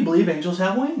 How many of you believe angels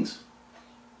have wings?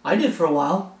 I did for a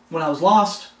while when I was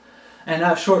lost.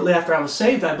 And shortly after I was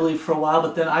saved, I believed for a while,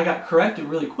 but then I got corrected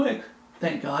really quick,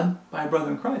 thank God, by a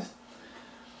brother in Christ.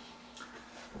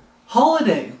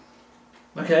 Holiday.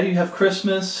 Okay, you have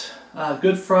Christmas,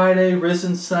 Good Friday,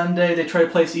 Risen Sunday. They try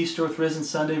to place Easter with Risen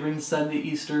Sunday,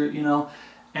 Easter, you know.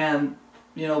 And,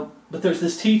 you know, but there's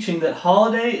this teaching that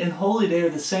holiday and holy day are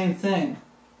the same thing.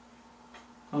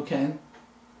 Okay,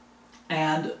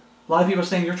 and a lot of people are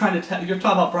saying you're talking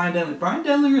about Brian Denlinger. Brian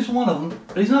Denlinger is one of them,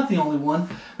 but he's not the only one.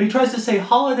 But he tries to say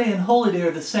holiday and holy day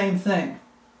are the same thing.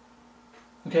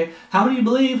 Okay, how many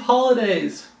believe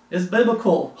holidays is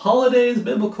biblical? Holiday is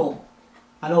biblical.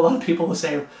 I know a lot of people will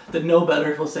say that know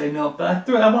better will say no, but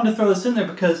I wanted to throw this in there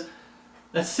because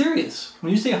that's serious.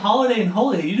 When you say holiday and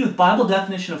holy day, you do the Bible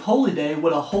definition of holy day.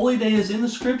 What a holy day is in the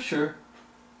Scripture.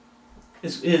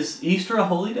 Is Easter a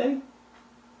holy day?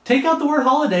 Take out the word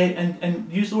holiday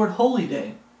and use the word holy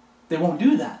day. They won't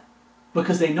do that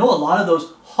because they know a lot of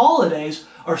those holidays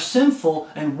are sinful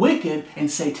and wicked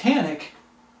and satanic.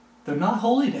 They're not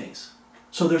holy days.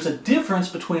 So there's a difference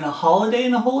between a holiday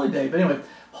and a holy day. But anyway,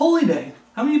 holy day.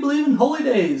 How many believe in holy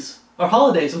days? Or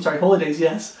holidays, I'm sorry, holy days,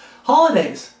 yes.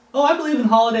 Holidays. Oh, I believe in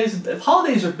holidays. If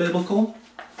holidays are biblical.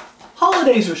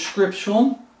 Holidays are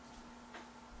scriptural.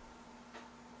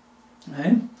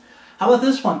 Okay. How about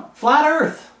this one? Flat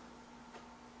Earth.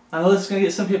 I know this is going to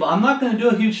get some people. I'm not going to do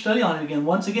a huge study on it again.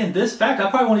 Once again, this fact, I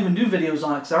probably won't even do videos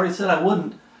on it because I already said I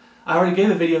wouldn't. I already gave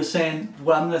a video saying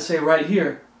what I'm going to say right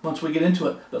here once we get into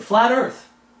it. But flat Earth.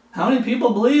 How many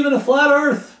people believe in a flat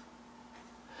Earth?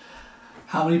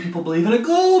 How many people believe in a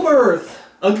globe Earth?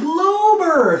 A globe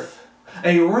Earth.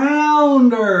 A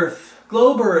round Earth.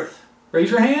 Globe Earth.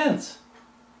 Raise your hands.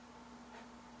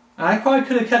 I probably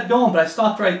could have kept going, but I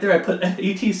stopped right there. I put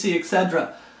ETC,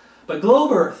 etc. But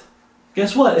globe Earth.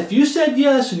 Guess what? If you said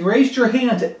yes and you raised your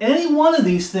hand to any one of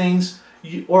these things,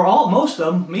 most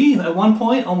of them, me at one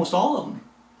point, almost all of them,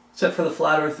 except for the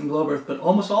flat earth and globe earth, but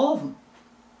almost all of them.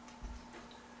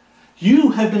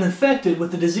 You have been infected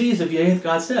with the disease of yea hath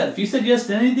God said. If you said yes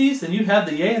to any of these, then you have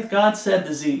the yea hath God said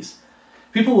disease.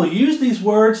 People will use these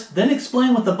words, then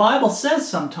explain what the Bible says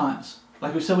sometimes.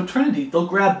 Like we said with Trinity. They'll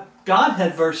grab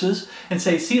Godhead verses and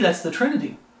say, see, that's the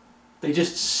Trinity. They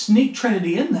just sneak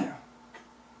Trinity in there.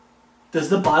 Does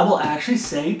the Bible actually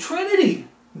say Trinity?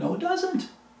 No, it doesn't.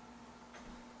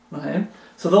 Okay?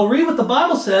 So they'll read what the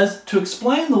Bible says to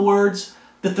explain the words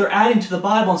that they're adding to the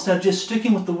Bible instead of just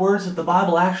sticking with the words that the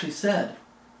Bible actually said.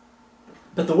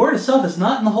 But the word itself is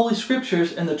not in the Holy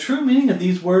Scriptures, and the true meaning of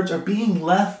these words are being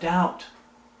left out.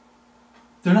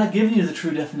 They're not giving you the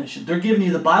true definition. They're giving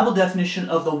you the Bible definition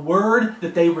of the word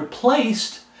that they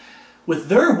replaced with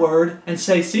their word and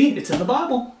say, see, it's in the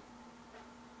Bible.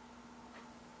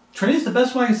 Trinity is the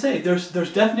best way I can say it.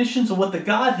 There's definitions of what the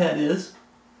Godhead is,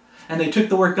 and they took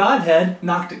the word Godhead,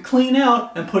 knocked it clean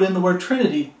out, and put in the word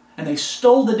Trinity. And they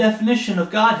stole the definition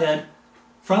of Godhead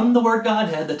from the word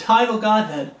Godhead, the title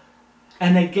Godhead,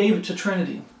 and they gave it to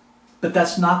Trinity. But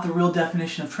that's not the real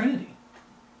definition of Trinity.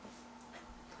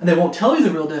 And they won't tell you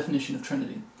the real definition of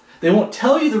Trinity. They won't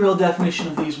tell you the real definition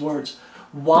of these words.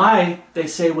 Why they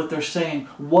say what they're saying.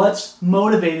 What's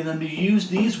motivating them to use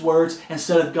these words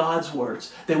instead of God's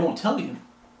words. They won't tell you.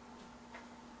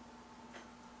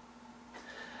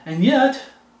 And yet,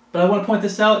 but I want to point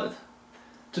this out,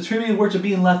 the true meaning of words are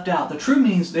being left out. The true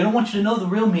means, they don't want you to know the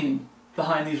real meaning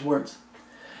behind these words.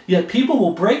 Yet people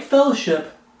will break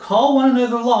fellowship, call one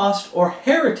another lost or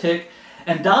heretic,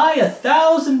 and die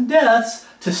 1,000 deaths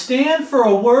to stand for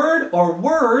a word or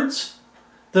words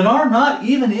that are not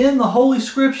even in the Holy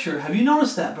Scripture. Have you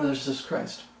noticed that, brothers and sisters in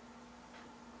Christ?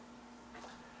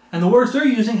 And the words they're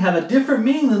using have a different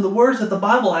meaning than the words that the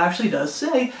Bible actually does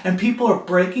say, and people are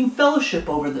breaking fellowship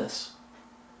over this.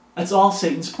 That's all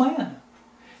Satan's plan.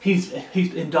 He's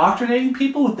indoctrinating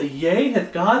people with the yea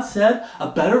hath God said. A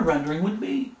better rendering would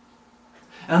be.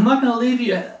 And I'm not going to leave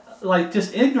you like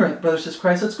just ignorant, brothers and sisters in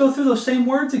Christ. Let's go through those same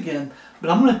words again.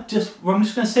 But I'm just going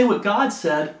to say what God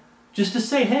said, just to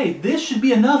say, hey, this should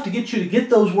be enough to get you to get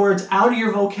those words out of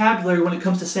your vocabulary when it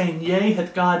comes to saying, yea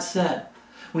hath God said.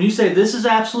 When you say this is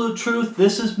absolute truth,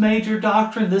 this is major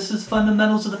doctrine, this is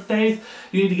fundamentals of the faith,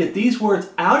 you need to get these words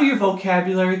out of your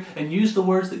vocabulary and use the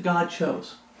words that God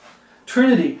chose.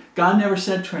 Trinity. God never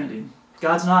said Trinity.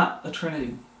 God's not a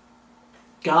Trinity.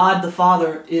 God the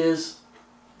Father is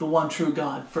the one true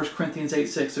God. 1 Corinthians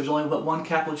 8:6. There's only but one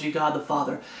capital G, God the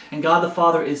Father. And God the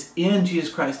Father is in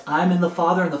Jesus Christ. I'm in the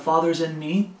Father and the Father is in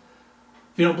me.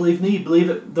 If you don't believe me,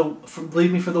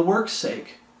 believe me for the work's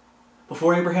sake.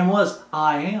 Before Abraham was,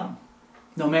 I am.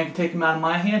 No man can take him out of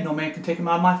my hand. No man can take him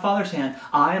out of my Father's hand.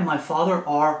 I and my Father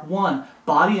are one.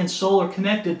 Body and soul are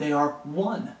connected. They are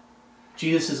one.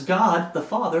 Jesus is God, the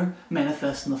Father,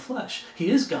 manifest in the flesh.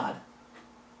 He is God,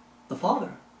 the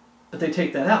Father. But they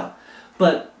take that out.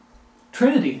 But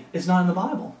Trinity is not in the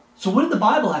Bible. So what did the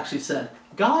Bible actually say?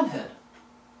 Godhead.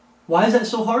 Why is that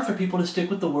so hard for people to stick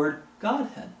with the word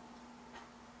Godhead?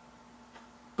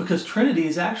 Because Trinity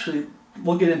is actually,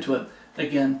 we'll get into it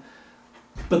again,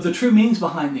 but the true meanings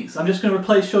behind these. I'm just going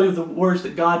to show you the words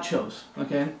that God chose.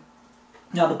 Okay.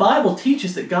 Now the Bible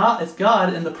teaches that God is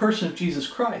God in the person of Jesus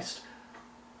Christ.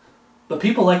 But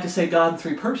people like to say God in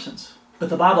three persons. But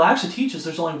the Bible actually teaches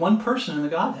there's only one person in the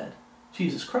Godhead,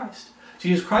 Jesus Christ.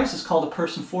 Jesus Christ is called a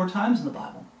person 4 times in the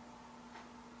Bible.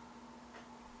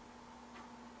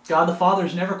 God the Father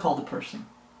is never called a person.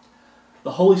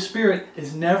 The Holy Spirit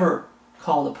is never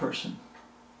called a person.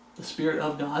 The Spirit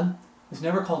of God is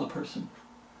never called a person.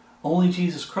 Only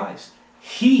Jesus Christ.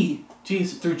 He,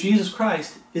 Jesus, through Jesus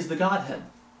Christ, is the Godhead.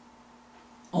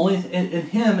 Only in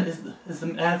Him is the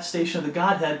manifestation of the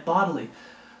Godhead bodily.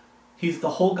 He's the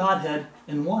whole Godhead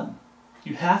in one.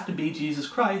 You have to be Jesus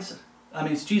Christ. I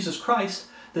mean, it's Jesus Christ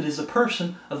that is a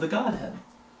person of the Godhead.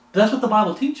 But that's what the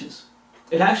Bible teaches.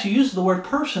 It actually uses the word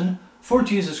person for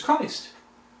Jesus Christ.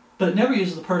 But it never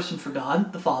uses the person for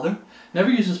God, the Father. Never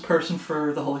uses person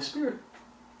for the Holy Spirit.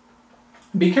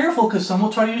 Be careful, because some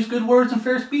will try to use good words and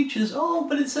fair speeches. Oh,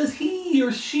 but it says he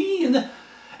or she. And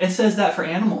it says that for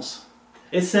animals.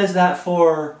 It says that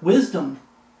for wisdom.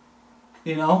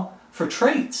 You know, for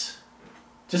traits.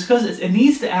 Just because it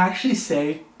needs to actually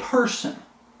say person.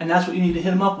 And that's what you need to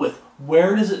hit them up with.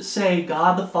 Where does it say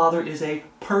God the Father is a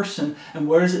person? And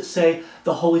where does it say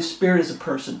the Holy Spirit is a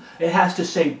person? It has to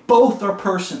say both are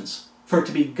persons for it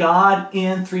to be God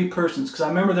in 3 persons. Because I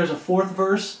remember there's a 4th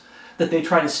verse that they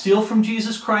try to steal from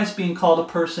Jesus Christ being called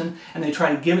a person, and they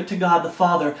try to give it to God the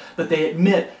Father, but they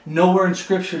admit nowhere in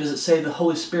Scripture does it say the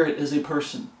Holy Spirit is a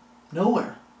person.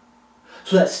 Nowhere.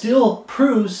 So that still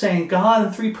proves saying God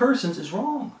in 3 persons is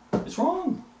wrong. It's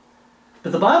wrong.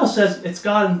 But the Bible says it's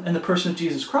God in the person of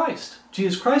Jesus Christ.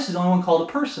 Jesus Christ is the only one called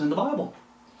a person in the Bible.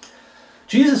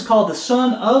 Jesus is called the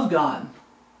Son of God.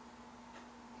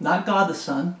 Not God the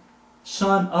Son.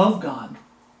 Son of God.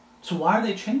 So why are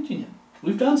they changing it?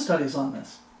 We've done studies on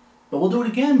this. But we'll do it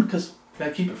again because we've got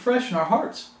to keep it fresh in our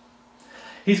hearts.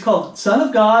 He's called Son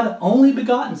of God, only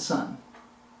begotten Son.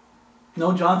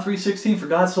 No, John 3:16, for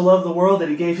God so loved the world that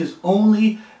he gave his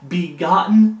only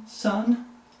begotten Son.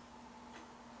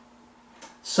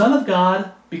 Son of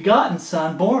God, begotten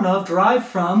Son, born of, derived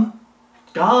from,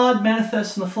 God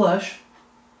manifest in the flesh.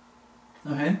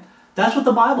 Okay? That's what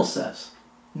the Bible says.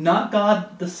 Not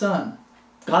God the Son.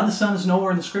 God the Son is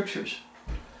nowhere in the Scriptures.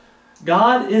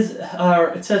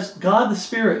 It says God the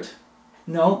Spirit.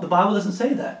 No, the Bible doesn't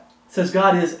say that. It says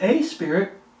God is a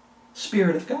Spirit,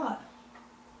 Spirit of God.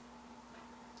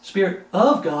 Spirit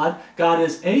of God. God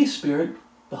is a Spirit,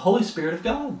 the Holy Spirit of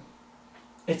God.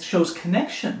 It shows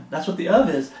connection. That's what the of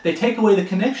is. They take away the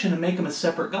connection and make him a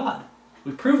separate God.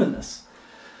 We've proven this.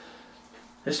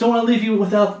 I just don't want to leave you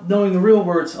without knowing the real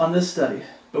words on this study.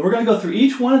 But we're going to go through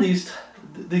each one of these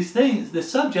things, the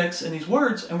subjects and these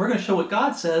words, and we're going to show what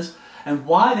God says and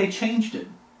why they changed it.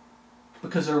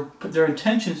 Because their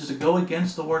intentions is to go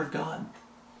against the Word of God.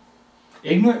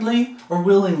 Ignorantly or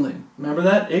willingly. Remember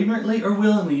that? Ignorantly or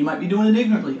willingly. You might be doing it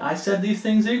ignorantly. I said these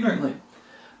things ignorantly.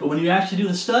 But when you actually do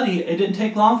the study, it didn't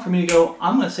take long for me to go,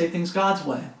 I'm going to say things God's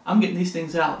way. I'm getting these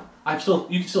things out.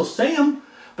 You can still say them,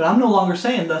 but I'm no longer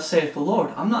saying, thus saith the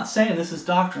Lord. I'm not saying this is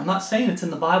doctrine. I'm not saying it's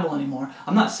in the Bible anymore.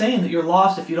 I'm not saying that you're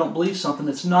lost if you don't believe something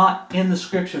that's not in the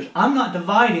Scriptures. I'm not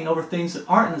dividing over things that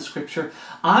aren't in the Scripture.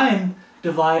 I'm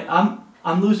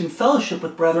losing fellowship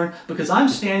with brethren because I'm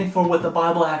standing for what the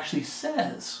Bible actually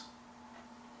says.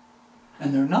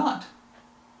 And they're not.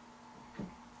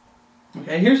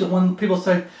 Okay, here's the one people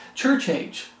say, church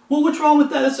age. Well, what's wrong with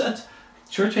that?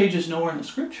 Church age is nowhere in the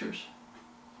Scriptures.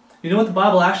 You know what the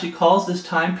Bible actually calls this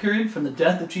time period from the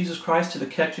death of Jesus Christ to the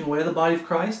catching away of the body of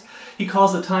Christ? He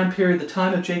calls the time period the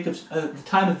time of the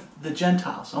time of the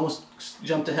Gentiles. I almost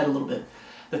jumped ahead a little bit.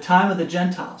 The time of the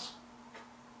Gentiles.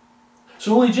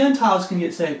 So only Gentiles can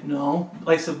get saved? No.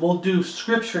 Like I said, we'll do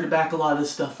Scripture to back a lot of this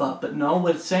stuff up. But no,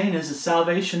 what it's saying is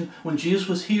salvation, when Jesus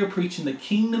was here preaching the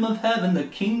kingdom of heaven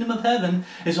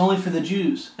is only for the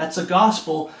Jews. That's a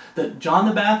gospel that John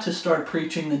the Baptist started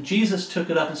preaching, then Jesus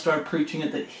took it up and started preaching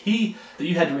it, that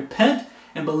you had to repent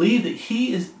and believe that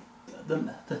he is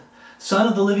the Son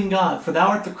of the living God. For thou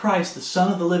art the Christ, the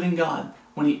Son of the living God.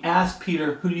 When he asked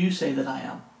Peter, who do you say that I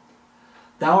am?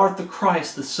 Thou art the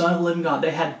Christ, the Son of the living God.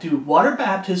 They had to do water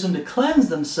baptism to cleanse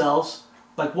themselves,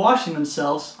 like washing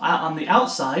themselves on the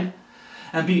outside,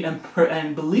 and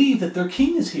believe that their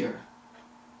King is here.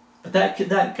 But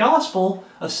that gospel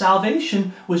of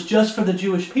salvation was just for the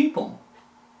Jewish people.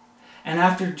 And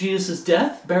after Jesus'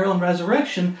 death, burial, and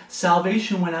resurrection,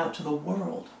 salvation went out to the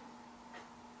world.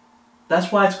 That's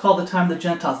why it's called the time of the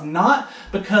Gentiles. Not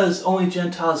because only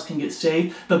Gentiles can get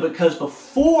saved, but because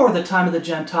before the time of the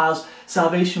Gentiles,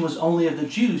 salvation was only of the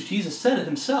Jews. Jesus said it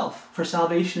himself, for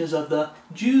salvation is of the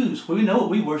Jews. We know what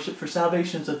we worship, for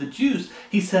salvation is of the Jews.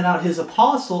 He sent out his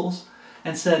apostles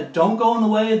and said, don't go in the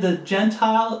way of the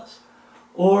Gentiles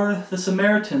or the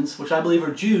Samaritans, which I believe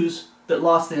are Jews that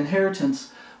lost the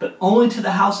inheritance, but only to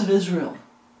the house of Israel.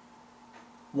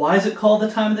 Why is it called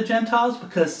the time of the Gentiles?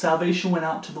 Because salvation went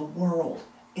out to the world.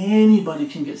 Anybody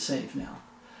can get saved now.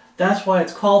 That's why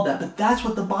it's called that. But that's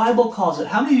what the Bible calls it.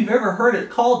 How many of you have ever heard it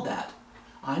called that?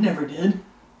 I never did,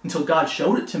 until God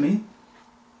showed it to me.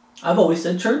 I've always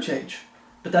said church age,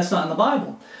 but that's not in the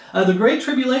Bible. The Great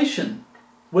Tribulation.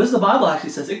 What does the Bible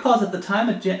actually say? It calls it the time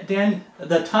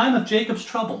of Jacob's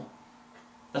trouble.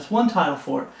 That's one title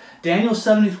for it. Daniel's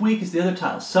 70th week is the other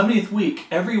title. 70th week.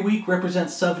 Every week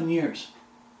represents 7 years.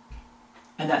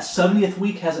 And that 70th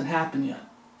week hasn't happened yet.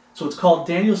 So it's called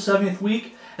Daniel's 70th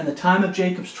week and the time of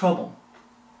Jacob's trouble.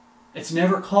 It's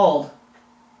never called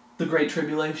the Great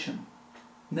Tribulation.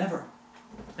 Never.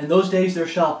 In those days there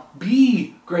shall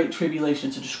be great tribulation.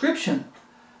 It's a description.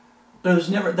 But it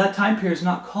was never, that time period is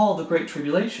not called the Great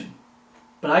Tribulation.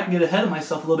 But I can get ahead of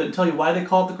myself a little bit and tell you why they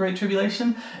call it the Great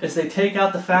Tribulation. Is they take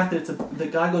out the fact that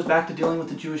that God goes back to dealing with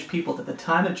the Jewish people. That the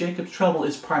time of Jacob's trouble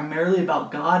is primarily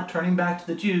about God turning back to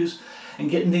the Jews and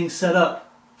getting things set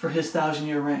up for his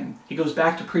 1,000-year reign. He goes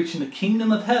back to preaching the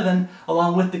kingdom of heaven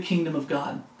along with the kingdom of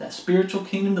God. That spiritual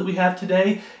kingdom that we have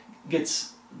today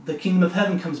the kingdom of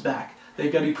heaven comes back.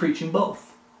 They've got to be preaching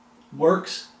both.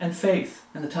 Works and faith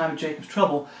in the time of Jacob's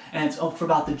trouble. And it's for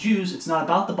about the Jews. It's not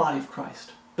about the body of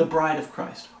Christ. The bride of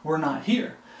Christ. We're not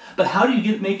here. But how do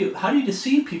you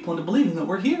deceive people into believing that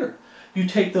we're here? You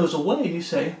take those away and you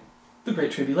say, the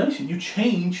Great Tribulation. You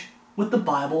change what the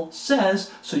Bible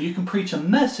says so you can preach a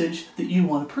message that you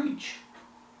want to preach.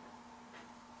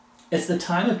 It's the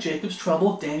time of Jacob's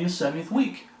trouble, Daniel's 70th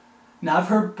week. Now I've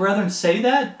heard brethren say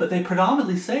that, but they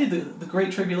predominantly say the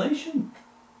Great Tribulation.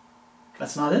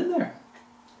 That's not in there.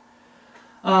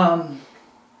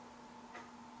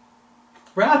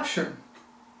 Rapture.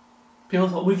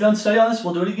 People, we've done study on this,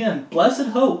 we'll do it again. Blessed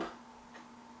hope,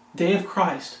 day of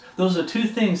Christ. Those are two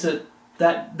things that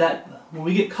when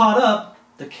we get caught up,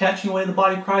 the catching away of the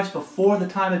body of Christ before the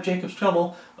time of Jacob's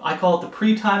trouble. I call it the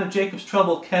pre-time of Jacob's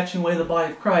trouble, catching away the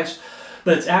body of Christ.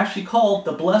 But it's actually called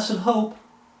the blessed hope,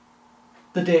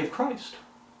 the day of Christ.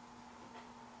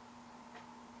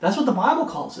 That's what the Bible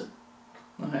calls it.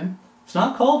 Okay? It's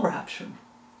not called rapture.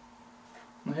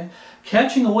 Okay?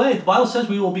 Catching away, the Bible says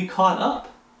we will be caught up.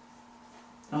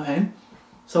 Okay?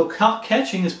 So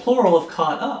catching is plural of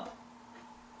caught up.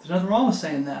 There's nothing wrong with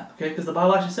saying that, okay? Because the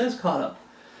Bible actually says caught up.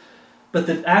 But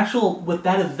the actual, with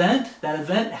that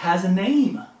event has a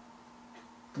name.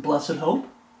 The blessed hope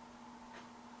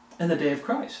and the day of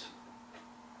Christ.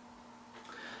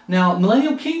 Now,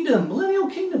 millennial kingdom,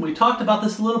 we talked about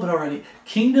this a little bit already.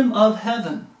 Kingdom of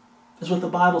heaven is what the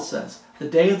Bible says. The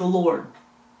day of the Lord.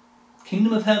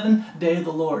 Kingdom of heaven, day of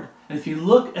the Lord. And if you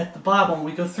look at the Bible, and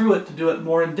we go through it to do it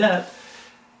more in depth,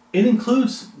 it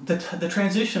includes the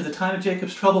transition of the time of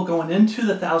Jacob's trouble going into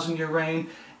the 1,000-year reign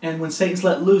and when Satan's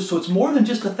let loose. So it's more than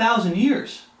just 1,000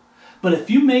 years. But if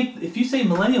you say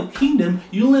millennial kingdom,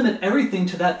 you limit everything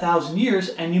to that 1,000 years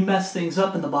and you mess things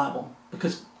up in the Bible.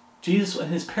 Because Jesus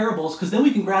and his parables, because then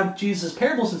we can grab Jesus'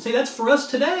 parables and say that's for us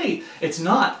today. It's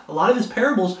not. A lot of his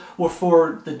parables were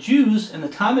for the Jews in the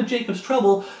time of Jacob's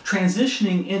trouble,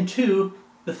 transitioning into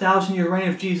the 1,000-year reign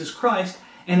of Jesus Christ.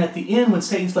 And at the end, when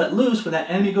Satan's let loose, when that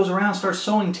enemy goes around and starts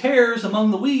sowing tares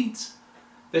among the weeds,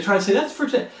 they try to say that's for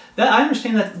today. That I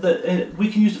understand that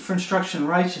we can use it for instruction in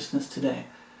righteousness today.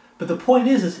 But the point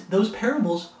is those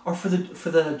parables are for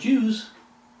the Jews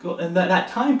in that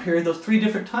time period, those 3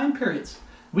 different time periods.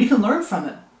 We can learn from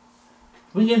it.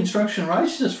 We can get instruction in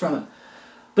righteousness from it.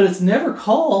 But it's never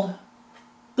called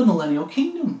the millennial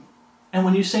kingdom. And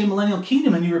when you say millennial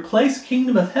kingdom and you replace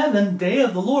kingdom of heaven, day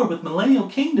of the Lord, with millennial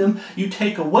kingdom, you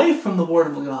take away from the word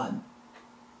of God.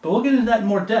 But we'll get into that in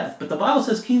more depth. But the Bible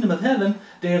says kingdom of heaven,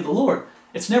 day of the Lord.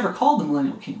 It's never called the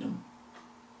millennial kingdom.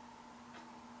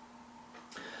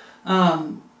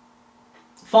 Fallen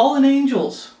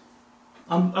angels.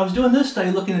 I was doing this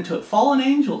study looking into it. Fallen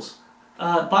angels.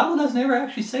 The Bible doesn't ever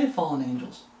actually say fallen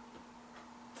angels.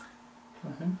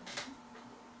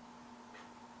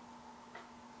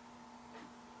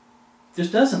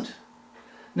 Just doesn't.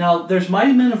 Now, there's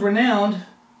mighty men of renown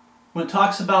when it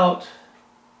talks about...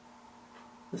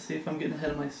 Let's see if I'm getting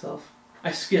ahead of myself.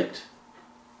 I skipped.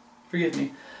 Forgive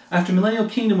me. After millennial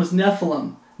kingdom was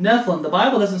Nephilim. Nephilim, the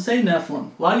Bible doesn't say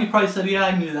Nephilim. A lot of you probably said, yeah,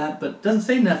 I knew that, but it doesn't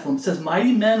say Nephilim. It says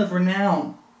mighty men of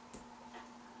renown.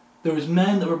 There was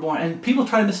men that were born. And people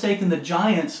try to mistake the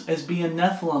giants as being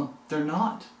Nephilim. They're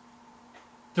not.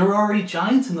 There were already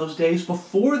giants in those days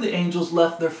before the angels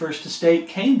left their first estate,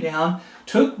 came down,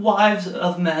 took wives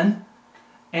of men,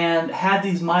 and had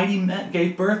these mighty men,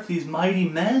 gave birth to these mighty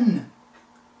men.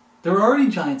 There were already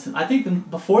giants. I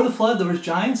think before the flood there was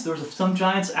giants. There was some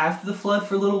giants after the flood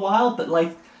for a little while, but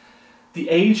like the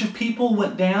age of people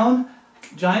went down,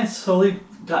 giants slowly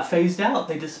got phased out.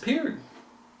 They disappeared.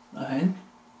 Okay?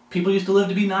 People used to live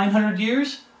to be 900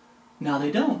 years. Now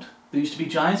they don't. There used to be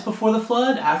giants before the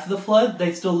flood. After the flood,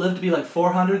 they still lived to be like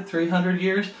 400, 300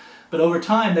 years. But over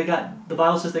time, the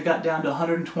Bible says they got down to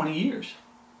 120 years.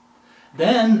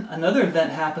 Then another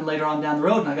event happened later on down the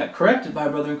road, and I got corrected by a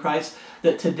brother in Christ,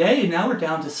 that today, now we're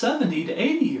down to 70 to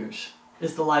 80 years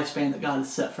is the lifespan that God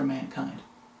has set for mankind.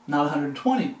 Not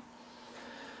 120.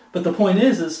 But the point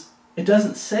is it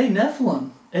doesn't say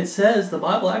Nephilim. It says, the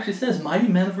Bible actually says, mighty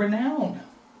men of renown.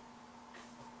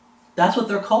 That's what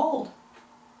they're called.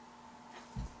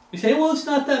 You say, well, it's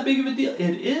not that big of a deal.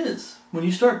 It is. When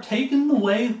you start taking the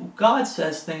way God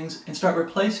says things and start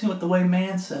replacing it with the way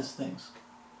man says things.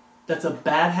 That's a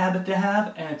bad habit to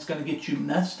have, and it's going to get you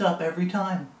messed up every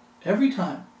time. Every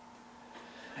time.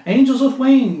 Angels with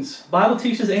wings. Bible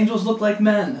teaches angels look like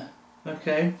men.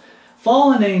 Okay?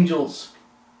 Fallen angels.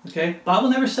 Okay? Bible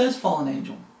never says fallen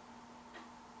angel.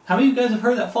 How many of you guys have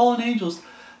heard that fallen angels?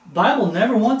 Bible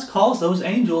never once calls those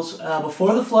angels,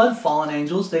 before the flood, fallen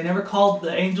angels. They never called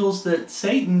the angels that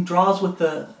Satan draws with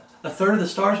a third of the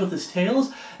stars with his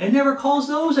tails. It never calls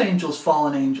those angels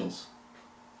fallen angels.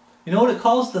 You know what it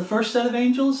calls the first set of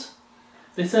angels?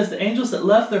 It says the angels that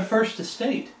left their first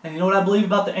estate. And you know what I believe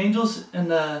about the angels in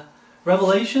the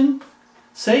Revelation?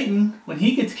 Satan, when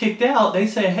he gets kicked out, they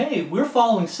say, hey, we're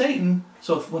following Satan.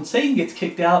 So when Satan gets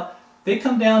kicked out, they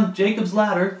come down Jacob's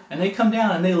ladder, and they come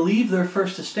down and they leave their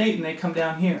first estate, and they come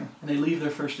down here, and they leave their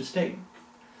first estate.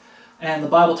 And the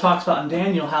Bible talks about in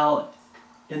Daniel how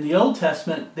in the Old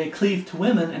Testament they cleaved to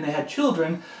women and they had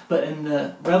children, but in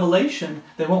the Revelation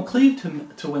they won't cleave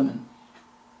to women.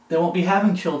 They won't be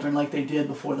having children like they did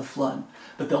before the flood.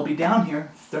 But they'll be down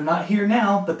here. They're not here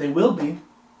now, but they will be.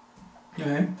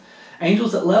 Okay?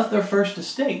 Angels that left their first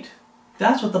estate.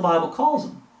 That's what the Bible calls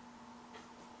them.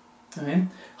 Okay?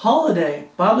 Holiday.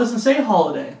 Bible doesn't say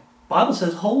holiday. Bible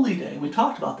says holy day. We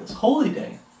talked about this. Holy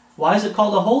day. Why is it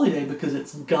called a holy day? Because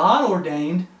it's God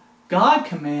ordained, God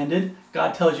commanded,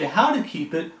 God tells you how to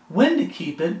keep it, when to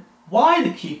keep it, why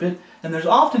to keep it, and there's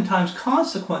oftentimes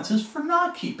consequences for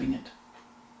not keeping it.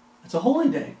 It's a holy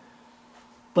day.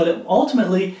 But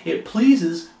ultimately, it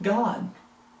pleases God.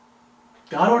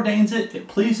 God ordains it, it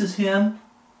pleases Him.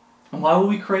 And why were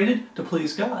we created? To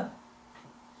please God.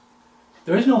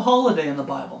 There is no holiday in the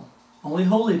Bible, only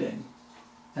holy day.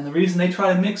 And the reason they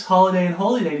try to mix holiday and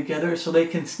holy day together is so they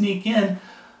can sneak in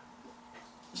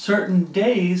certain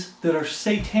days that are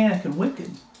satanic and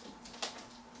wicked.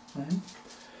 Right?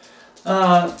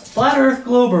 Flat earth,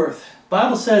 globe earth.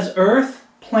 Bible says earth,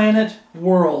 planet,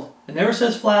 world. It never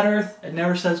says flat earth, it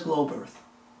never says globe earth.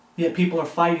 Yet people are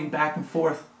fighting back and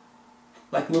forth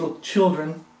like little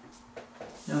children,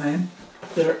 okay,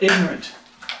 that are ignorant.